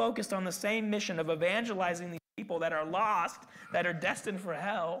both focused on the same mission of evangelizing these people that are lost, that are destined for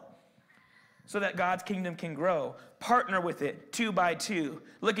hell, so that God's kingdom can grow. Partner with it 2 by 2.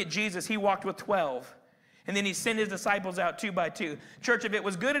 Look at Jesus. He walked with 12. And then he sent his disciples out 2 by 2. Church, if it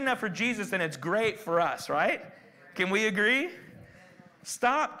was good enough for Jesus, then it's great for us, right? Can we agree?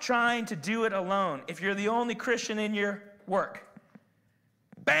 Stop trying to do it alone. If you're the only Christian in your work,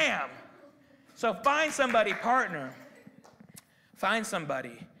 bam! So find somebody, partner. Find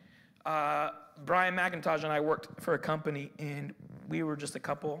somebody. Brian McIntosh and I worked for a company, and we were just a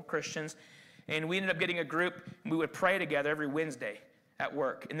couple Christians, and we ended up getting a group, and we would pray together every Wednesday at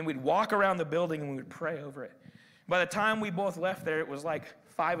work, and then we'd walk around the building, and we would pray over it. By the time we both left there, it was like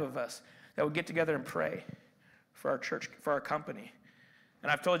 5 of us that would get together and pray for our church, for our company.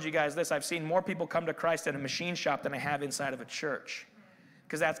 And I've told you guys this, I've seen more people come to Christ in a machine shop than I have inside of a church,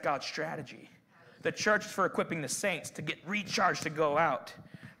 because that's God's strategy. The church is for equipping the saints to get recharged to go out,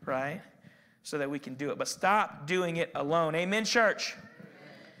 right? So that we can do it. But stop doing it alone. Amen, church?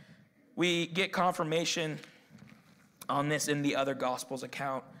 We get confirmation on this in the other Gospels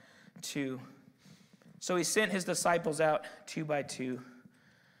account too. So he sent his disciples out 2 by 2.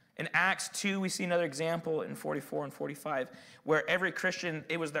 In Acts 2, we see another example in 44 and 45, where every Christian,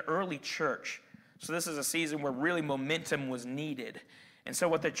 it was the early church. So this is a season where really momentum was needed. And so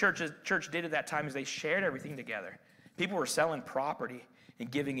what the church did at that time is they shared everything together. People were selling property and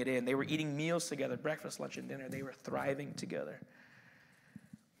giving it in. They were eating meals together, breakfast, lunch, and dinner. They were thriving together.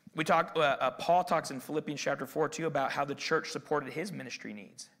 Paul talks in Philippians chapter 4 too about how the church supported his ministry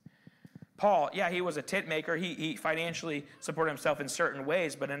needs. Paul, yeah, he was a tent maker. He financially supported himself in certain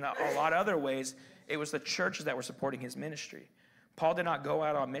ways, but in a lot of other ways, it was the churches that were supporting his ministry. Paul did not go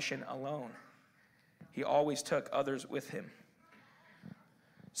out on mission alone. He always took others with him.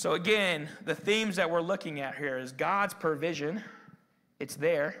 So again, the themes that we're looking at here is God's provision. It's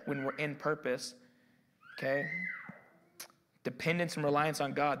there when we're in purpose, okay? Dependence and reliance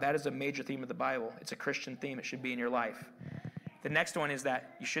on God, that is a major theme of the Bible. It's a Christian theme. It should be in your life. The next one is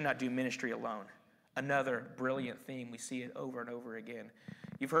that you should not do ministry alone. Another brilliant theme. We see it over and over again.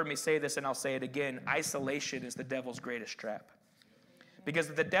 You've heard me say this, and I'll say it again. Isolation is the devil's greatest trap. Because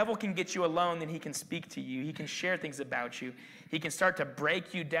if the devil can get you alone, then he can speak to you. He can share things about you. He can start to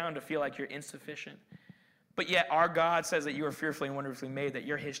break you down to feel like you're insufficient. But yet our God says that you are fearfully and wonderfully made, that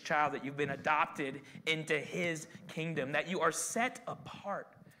you're his child, that you've been adopted into his kingdom, that you are set apart.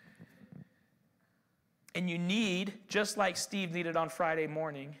 And you need, just like Steve needed on Friday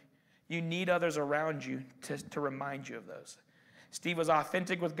morning, you need others around you to remind you of those. Steve was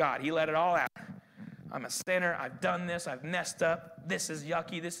authentic with God. He let it all out. I'm a sinner. I've done this. I've messed up. This is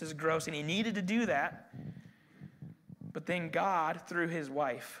yucky. This is gross. And he needed to do that. But then God, through his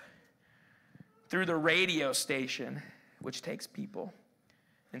wife, through the radio station, which takes people,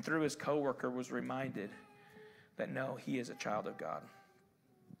 and through his coworker, was reminded that no, he is a child of God.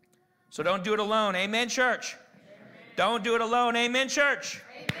 So don't do it alone. Amen, church? Amen. Don't do it alone. Amen, church?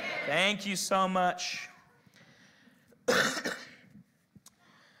 Amen. Thank you so much.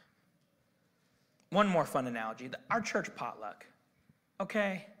 One more fun analogy. Our church potluck.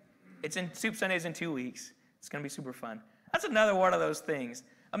 Okay? It's in Soup Sundays in 2 weeks. It's going to be super fun. That's another one of those things.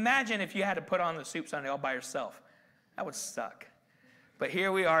 Imagine if you had to put on the Soup Sunday all by yourself. That would suck. But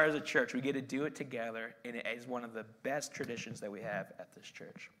here we are as a church. We get to do it together, and it is one of the best traditions that we have at this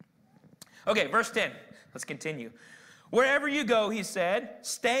church. Okay, verse 10. Let's continue. Wherever you go, he said,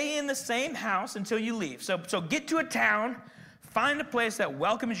 stay in the same house until you leave. So get to a town, find a place that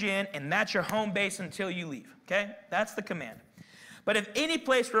welcomes you in, and that's your home base until you leave. Okay? That's the command. But if any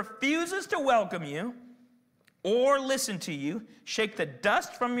place refuses to welcome you or listen to you, shake the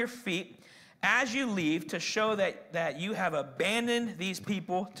dust from your feet as you leave to show that you have abandoned these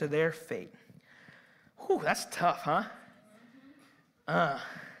people to their fate. Whew, that's tough, huh?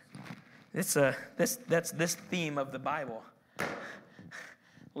 That's this theme of the Bible.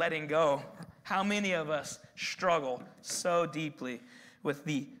 Letting go. How many of us struggle so deeply with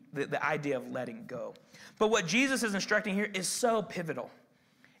the idea of letting go? But what Jesus is instructing here is so pivotal.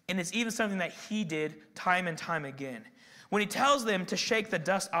 And it's even something that he did time and time again. When he tells them to shake the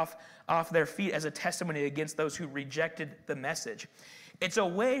dust off their feet as a testimony against those who rejected the message, it's a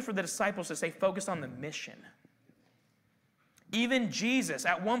way for the disciples to stay focused on the mission. Even Jesus,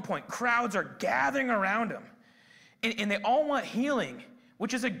 at one point, crowds are gathering around him. And they all want healing,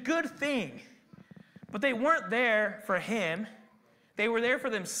 which is a good thing. But they weren't there for him. They were there for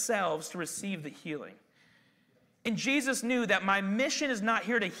themselves to receive the healing. And Jesus knew that my mission is not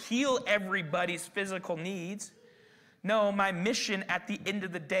here to heal everybody's physical needs. No, my mission at the end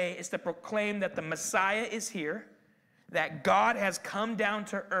of the day is to proclaim that the Messiah is here, that God has come down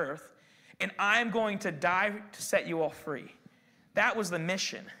to earth, and I'm going to die to set you all free. That was the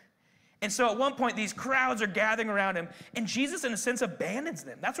mission. And so at one point, these crowds are gathering around him, and Jesus, in a sense, abandons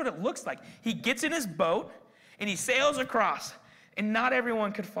them. That's what it looks like. He gets in his boat, and he sails across, and not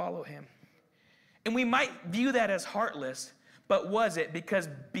everyone could follow him. And we might view that as heartless, but was it?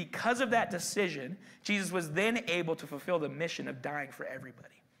 Because of that decision, Jesus was then able to fulfill the mission of dying for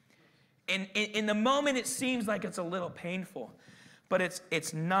everybody. And in the moment, it seems like it's a little painful, but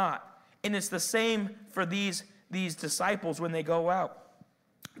it's not. And it's the same for these disciples when they go out.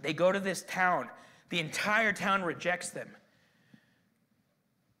 They go to this town. The entire town rejects them.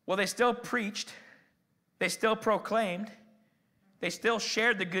 Well, they still preached. They still proclaimed. They still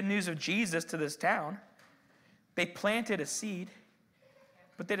shared the good news of Jesus to this town. They planted a seed,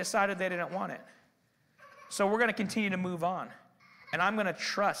 but they decided they didn't want it. So we're going to continue to move on. And I'm going to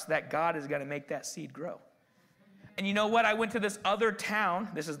trust that God is going to make that seed grow. And you know what? I went to this other town.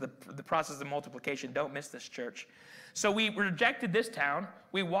 This is the process of multiplication. Don't miss this, church. So we rejected this town.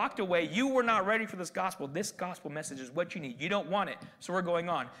 We walked away. You were not ready for this gospel. This gospel message is what you need. You don't want it, so we're going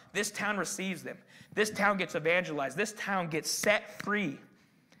on. This town receives them. This town gets evangelized. This town gets set free.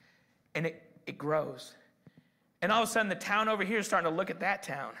 And it grows. And all of a sudden, the town over here is starting to look at that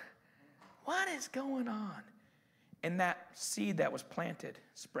town. What is going on? And that seed that was planted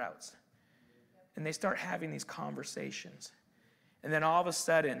sprouts. And they start having these conversations. And then all of a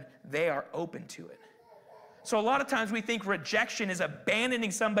sudden, they are open to it. So a lot of times we think rejection is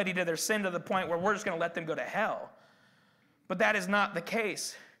abandoning somebody to their sin to the point where we're just going to let them go to hell. But that is not the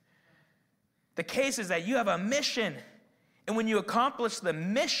case. The case is that you have a mission. And when you accomplish the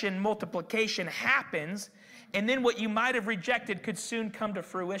mission, multiplication happens. And then what you might have rejected could soon come to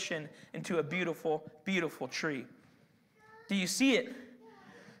fruition into a beautiful, beautiful tree. Do you see it?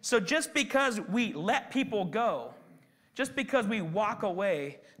 So just because we let people go, just because we walk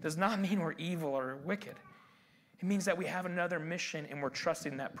away, does not mean we're evil or wicked. It means that we have another mission and we're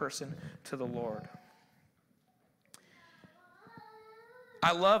trusting that person to the Lord.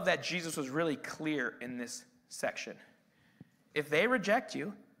 I love that Jesus was really clear in this section. If they reject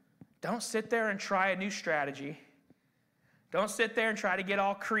you, don't sit there and try a new strategy. Don't sit there and try to get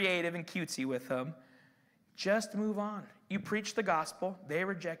all creative and cutesy with them. Just move on. You preach the gospel. They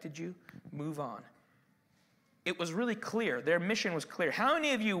rejected you. Move on. It was really clear. Their mission was clear. How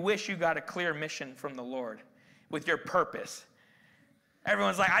many of you wish you got a clear mission from the Lord with your purpose?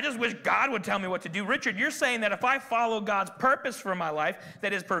 Everyone's like, I just wish God would tell me what to do. Richard, you're saying that if I follow God's purpose for my life,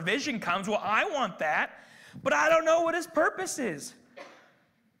 that his provision comes. Well, I want that, but I don't know what his purpose is.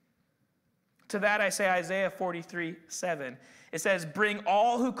 To that I say Isaiah 43:7. It says, bring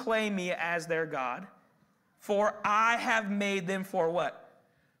all who claim me as their God, for I have made them for what?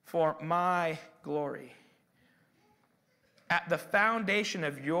 For my glory. At the foundation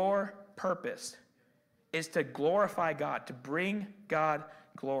of your purpose is to glorify God, to bring God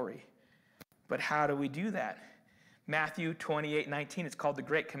glory. But how do we do that? Matthew 28:19, it's called the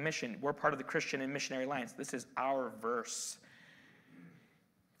Great Commission. We're part of the Christian and Missionary Alliance. This is our verse.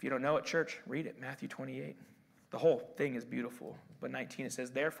 If you don't know it, church, read it, Matthew 28. The whole thing is beautiful. But 19, it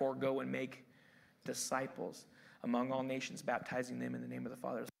says, therefore go and make disciples among all nations, baptizing them in the name of the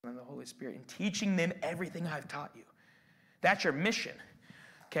Father, the Son, and the Holy Spirit, and teaching them everything I've taught you. That's your mission,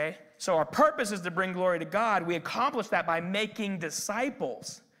 okay? So our purpose is to bring glory to God. We accomplish that by making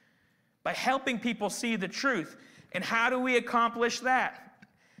disciples, by helping people see the truth. And how do we accomplish that?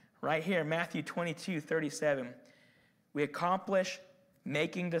 Right here, Matthew 22:37. We accomplish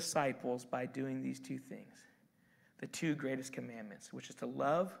making disciples by doing these two things. The two greatest commandments, which is to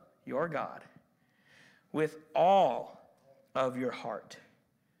love your God with all of your heart,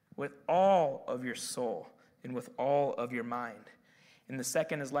 with all of your soul, and with all of your mind. And the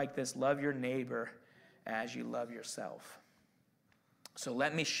second is like this, love your neighbor as you love yourself. So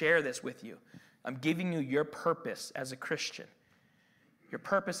let me share this with you. I'm giving you your purpose as a Christian. Your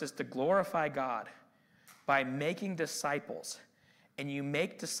purpose is to glorify God by making disciples. And you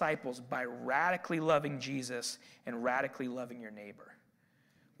make disciples by radically loving Jesus and radically loving your neighbor.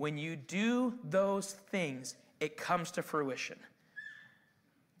 When you do those things, it comes to fruition.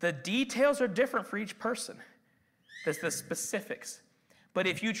 The details are different for each person. That's the specifics. But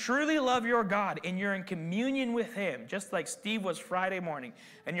if you truly love your God and you're in communion with him, just like Steve was Friday morning,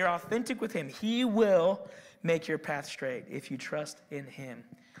 and you're authentic with him, he will make your path straight if you trust in him.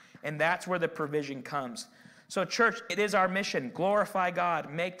 And that's where the provision comes. So church, it is our mission. Glorify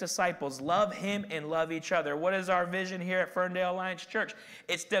God, make disciples, love him, and love each other. What is our vision here at Ferndale Alliance Church?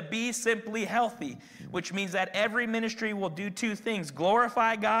 It's to be simply healthy, which means that every ministry will do two things: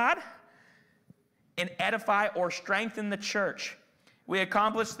 glorify God and edify or strengthen the church. We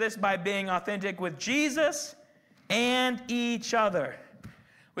accomplish this by being authentic with Jesus and each other.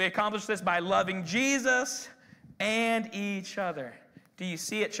 We accomplish this by loving Jesus and each other. Do you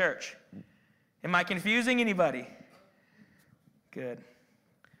see it, church? Am I confusing anybody? Good.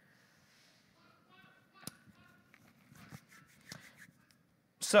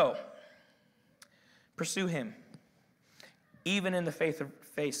 So, pursue him, even in the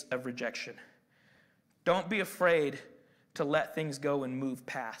face of rejection. Don't be afraid to let things go and move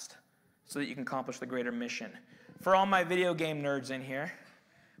past so that you can accomplish the greater mission. For all my video game nerds in here,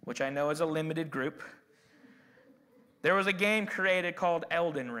 which I know is a limited group, there was a game created called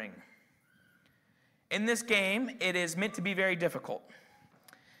Elden Ring. In this game, it is meant to be very difficult.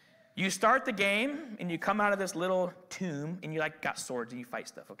 You start the game, and you come out of this little tomb, and you got swords, and you fight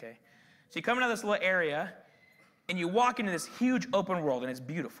stuff, okay? So you come out of this little area, and you walk into this huge open world, and it's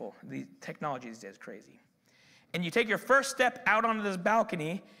beautiful. The technology these days is crazy. And you take your first step out onto this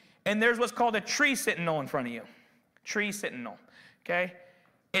balcony, and there's what's called a tree sentinel in front of you. Tree sentinel, okay?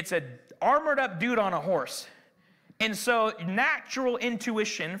 It's an armored up dude on a horse. And so natural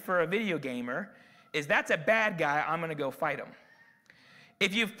intuition for a video gamer is that's a bad guy, I'm going to go fight him.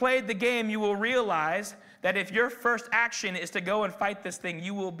 If you've played the game, you will realize that if your first action is to go and fight this thing,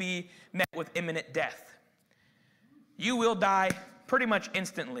 you will be met with imminent death. You will die pretty much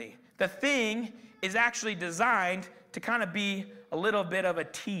instantly. The thing is actually designed to kind of be a little bit of a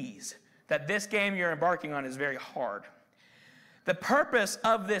tease that this game you're embarking on is very hard. The purpose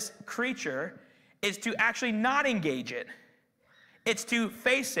of this creature is to actually not engage it. It's to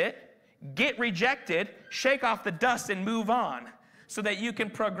face it, get rejected, shake off the dust, and move on so that you can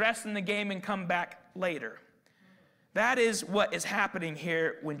progress in the game and come back later. That is what is happening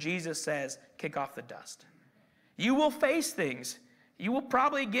here when Jesus says, kick off the dust. You will face things. You will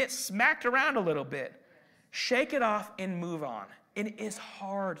probably get smacked around a little bit. Shake it off and move on. It is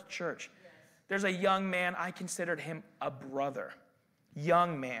hard, church. There's a young man, I considered him a brother.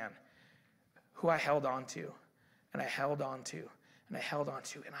 Young man who I held on to, and I held on to, and I held on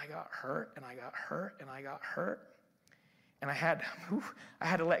to, and I got hurt, and I got hurt, and I got hurt. And I had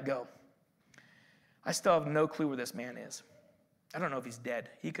to let go. I still have no clue where this man is. I don't know if he's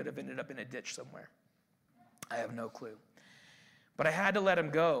dead. He could have ended up in a ditch somewhere. I have no clue. But I had to let him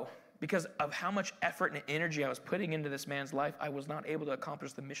go because of how much effort and energy I was putting into this man's life. I was not able to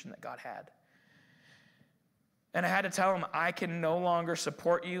accomplish the mission that God had. And I had to tell him, I can no longer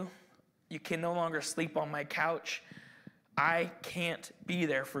support you. You can no longer sleep on my couch. I can't be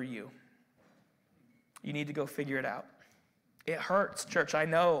there for you. You need to go figure it out. It hurts, church. I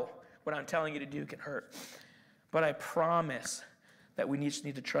know what I'm telling you to do can hurt. But I promise that we just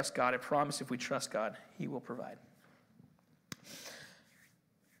need to trust God. I promise if we trust God, he will provide.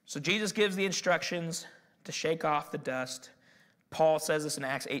 So Jesus gives the instructions to shake off the dust. Paul says this in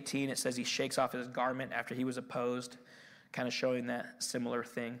Acts 18. It says he shakes off his garment after he was opposed, kind of showing that similar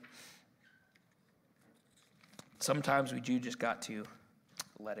thing. Sometimes we do just got to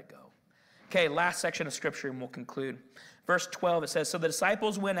let it go. Okay, last section of scripture, and we'll conclude. Verse 12, it says, so the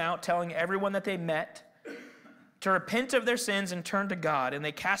disciples went out telling everyone that they met to repent of their sins and turn to God. And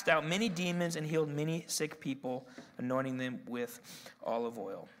they cast out many demons and healed many sick people, anointing them with olive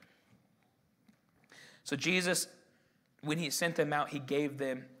oil. So Jesus, when he sent them out, he gave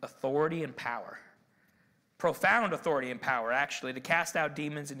them authority and power. Profound authority and power, actually, to cast out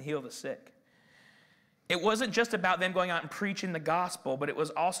demons and heal the sick. It wasn't just about them going out and preaching the gospel, but it was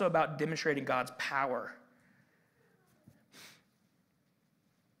also about demonstrating God's power.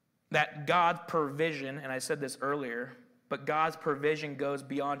 That God's provision, and I said this earlier, but God's provision goes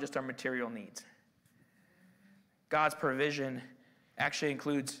beyond just our material needs. God's provision actually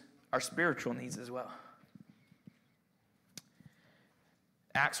includes our spiritual needs as well.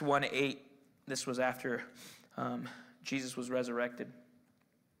 Acts 1:8, this was after Jesus was resurrected.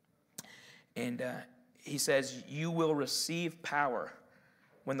 And he says, you will receive power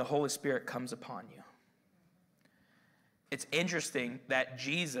when the Holy Spirit comes upon you. It's interesting that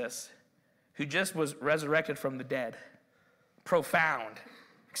Jesus, who just was resurrected from the dead, profound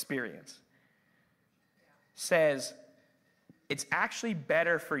experience, says it's actually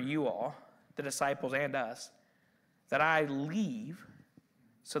better for you all, the disciples and us, that I leave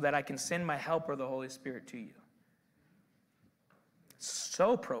so that I can send my helper, the Holy Spirit, to you.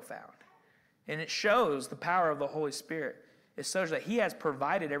 So profound. And it shows the power of the Holy Spirit. It shows that he has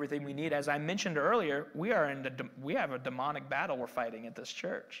provided everything we need. As I mentioned earlier, we have a demonic battle we're fighting at this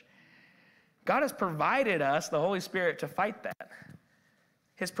church. God has provided us the Holy Spirit to fight that.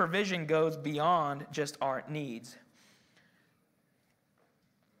 His provision goes beyond just our needs.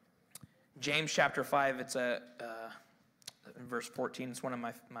 James chapter 5, it's verse 14. It's one of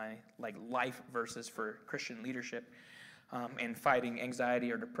my life verses for Christian leadership and fighting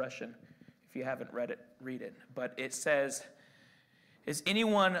anxiety or depression. If you haven't read it, read it. But it says, is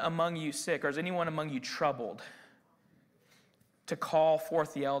anyone among you sick, or is anyone among you troubled? To call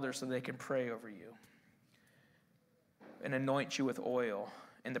forth the elders so they can pray over you and anoint you with oil.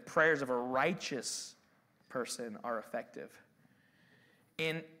 And the prayers of a righteous person are effective.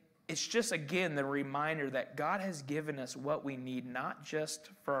 And it's just, again, the reminder that God has given us what we need, not just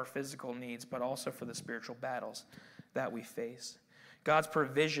for our physical needs, but also for the spiritual battles that we face. God's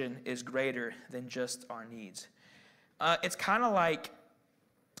provision is greater than just our needs. It's kind of like,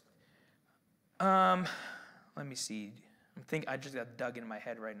 let me see. I just got Doug in my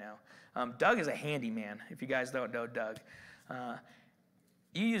head right now. Doug is a handyman, if you guys don't know Doug.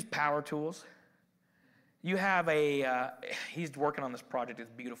 You use power tools. You have he's working on this project.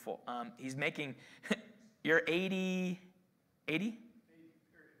 It's beautiful. He's making, you're 80?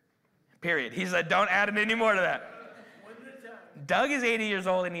 Period. He said, don't add any more to that. Doug is 80 years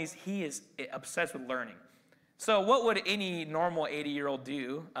old, and he is obsessed with learning. So what would any normal 80-year-old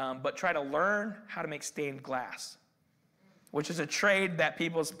do but try to learn how to make stained glass, which is a trade that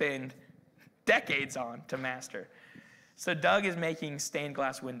people spend decades on to master. So Doug is making stained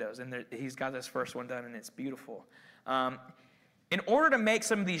glass windows, and he's got this first one done, and it's beautiful. In order to make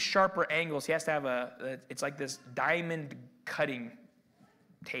some of these sharper angles, he has to have it's like this diamond cutting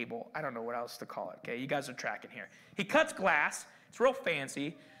table. I don't know what else to call it, okay? You guys are tracking here. He cuts glass. It's real fancy,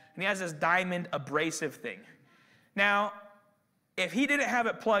 and he has this diamond abrasive thing. Now, if he didn't have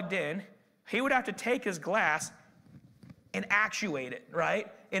it plugged in, he would have to take his glass and actuate it, right,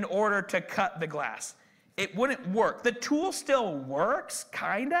 in order to cut the glass. It wouldn't work. The tool still works,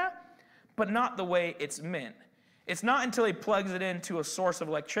 kinda, but not the way it's meant. It's not until he plugs it into a source of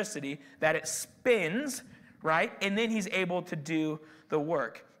electricity that it spins, right, and then he's able to do the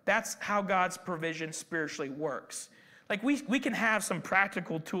work. That's how God's provision spiritually works. Like we can have some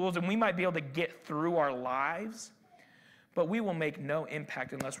practical tools, and we might be able to get through our lives, but we will make no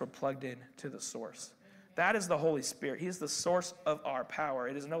impact unless we're plugged in to the source. That is the Holy Spirit. He is the source of our power.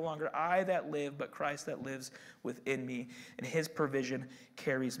 It is no longer I that live, but Christ that lives within me, and his provision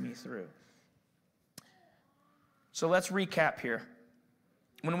carries me through. So let's recap here.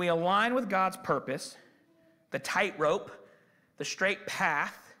 When we align with God's purpose, the tightrope, the straight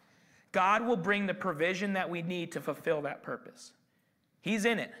path, God will bring the provision that we need to fulfill that purpose. He's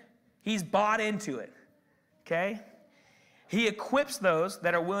in it. He's bought into it. Okay? He equips those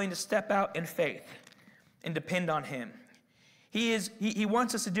that are willing to step out in faith and depend on him. He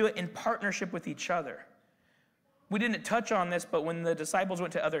wants us to do it in partnership with each other. We didn't touch on this, but when the disciples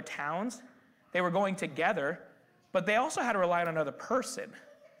went to other towns, they were going together, but they also had to rely on another person.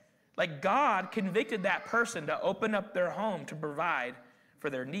 Like God convicted that person to open up their home to provide for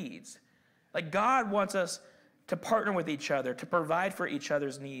their needs. Like God wants us to partner with each other, to provide for each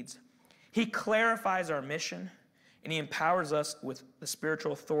other's needs. He clarifies our mission, and he empowers us with the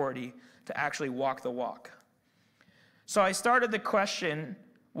spiritual authority to actually walk the walk. So I started the question,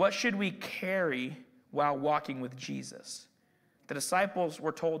 what should we carry while walking with Jesus? The disciples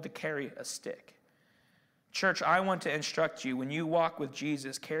were told to carry a stick. Church, I want to instruct you, when you walk with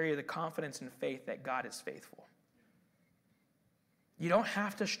Jesus, carry the confidence and faith that God is faithful. You don't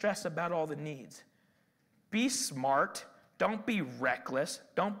have to stress about all the needs. Be smart. Don't be reckless.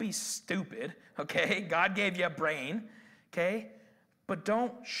 Don't be stupid, okay? God gave you a brain, okay? But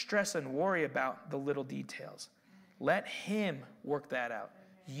don't stress and worry about the little details. Let him work that out.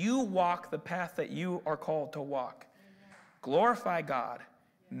 You walk the path that you are called to walk. Glorify God.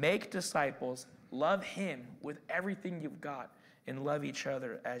 Make disciples. Love him with everything you've got, and love each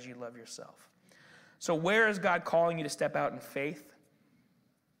other as you love yourself. So where is God calling you to step out in faith?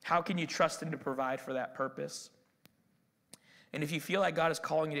 How can you trust him to provide for that purpose? And if you feel like God is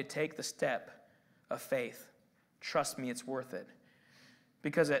calling you to take the step of faith, trust me, it's worth it.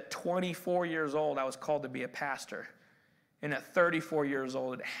 Because at 24 years old, I was called to be a pastor. And at 34 years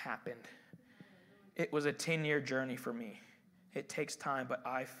old, it happened. It was a 10-year journey for me. It takes time, but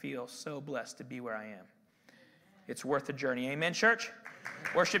I feel so blessed to be where I am. It's worth the journey. Amen, church?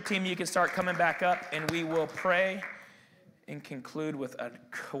 Worship team, you can start coming back up, and we will pray and conclude with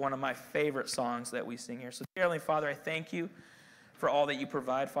one of my favorite songs that we sing here. So, dear Heavenly Father, I thank you for all that you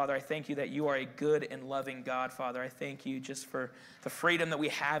provide, Father. I thank you that you are a good and loving God, Father. I thank you just for the freedom that we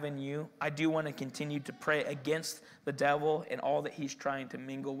have in you. I do want to continue to pray against the devil and all that he's trying to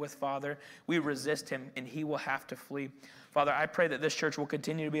mingle with, Father. We resist him, and he will have to flee. Father, I pray that this church will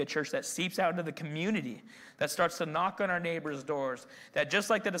continue to be a church that seeps out into the community, that starts to knock on our neighbors' doors, that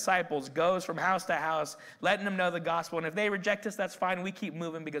just like the disciples goes from house to house, letting them know the gospel. And if they reject us, that's fine. We keep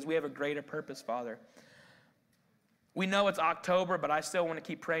moving because we have a greater purpose, Father. We know it's October, but I still want to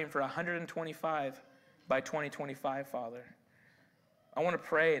keep praying for 125 by 2025, Father. I want to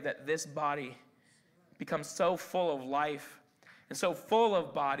pray that this body becomes so full of life and so full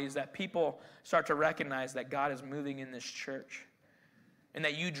of bodies that people start to recognize that God is moving in this church and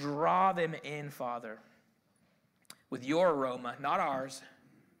that you draw them in, Father, with your aroma, not ours,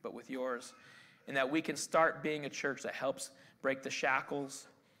 but with yours, and that we can start being a church that helps break the shackles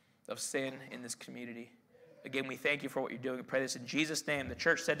of sin in this community. Again, we thank you for what you're doing. We pray this in Jesus' name. The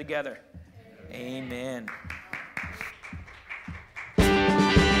church said together, amen.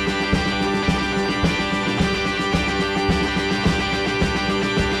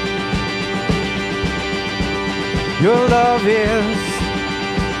 Your love is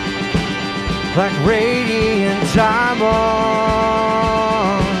like radiant diamond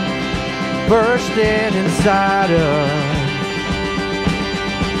bursting inside us.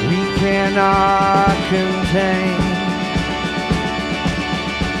 We cannot contain.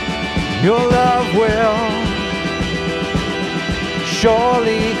 Your love will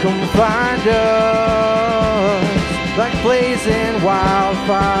surely come find us like blazing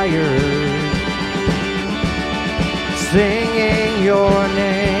wildfires, singing your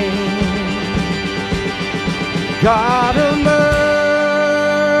name. God of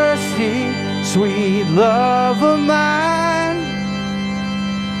mercy, sweet love of mine,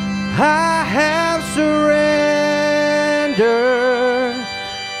 I have surrendered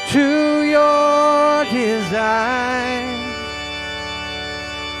to your design.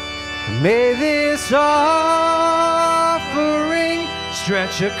 May this offering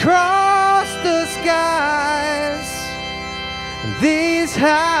stretch across the skies. These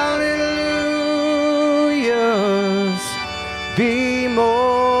hallelujahs be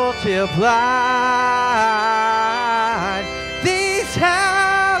multiplied. These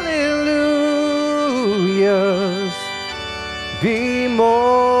hallelujahs be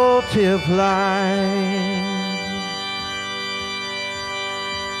multiplied.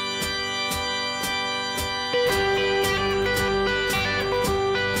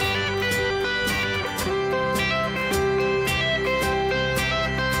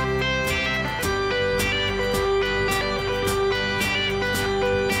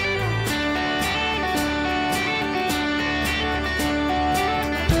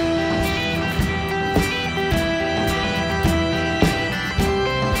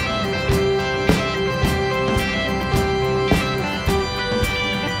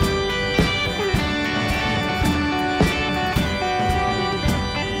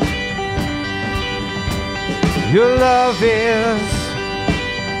 Your love is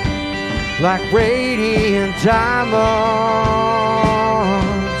like radiant diamonds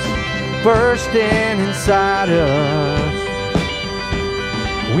bursting inside us.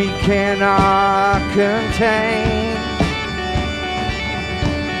 We cannot contain.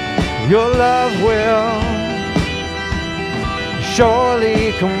 Your love will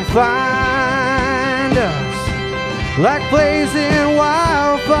surely come find us like blazing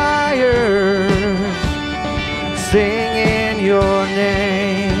wildfires, singing your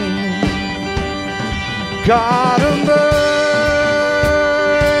name. God of mercy,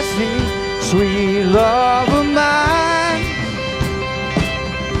 sweet love of mine,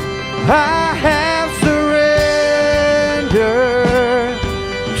 I have surrendered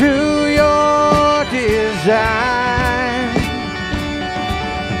to your design.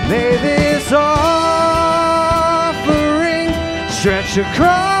 May this offering stretch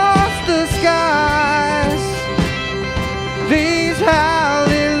across the skies. These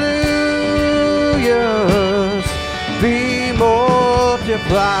hallelujahs be multiplied.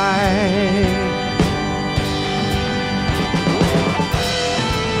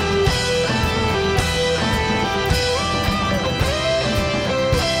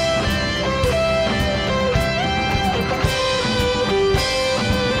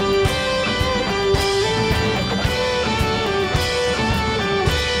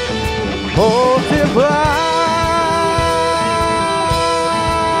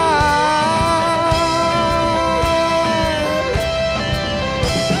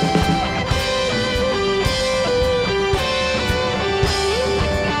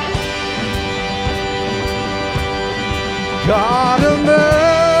 God of mercy,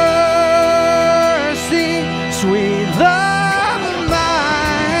 sweet love of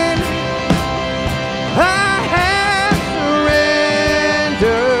mine, I have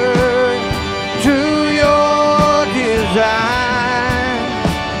surrendered to your design.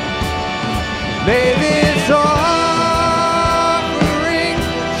 May this offering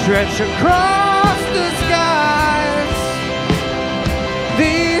stretch across the skies.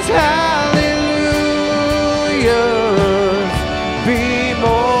 These hallelujahs be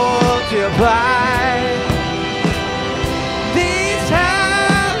multiplied. These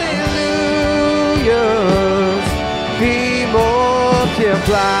hallelujahs be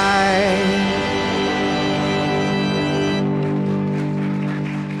multiplied.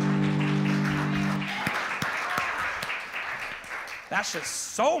 That's just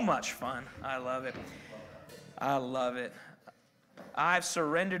so much fun. I love it. I love it. I've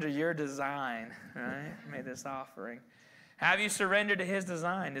surrendered to your design, right? Made this offering. Have you surrendered to his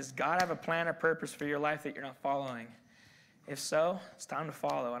design? Does God have a plan or purpose for your life that you're not following? If so, it's time to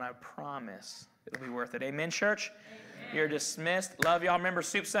follow, and I promise it'll be worth it. Amen, church? Amen. You're dismissed. Love y'all. Remember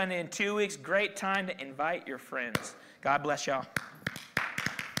Soup Sunday in 2 weeks. Great time to invite your friends. God bless y'all.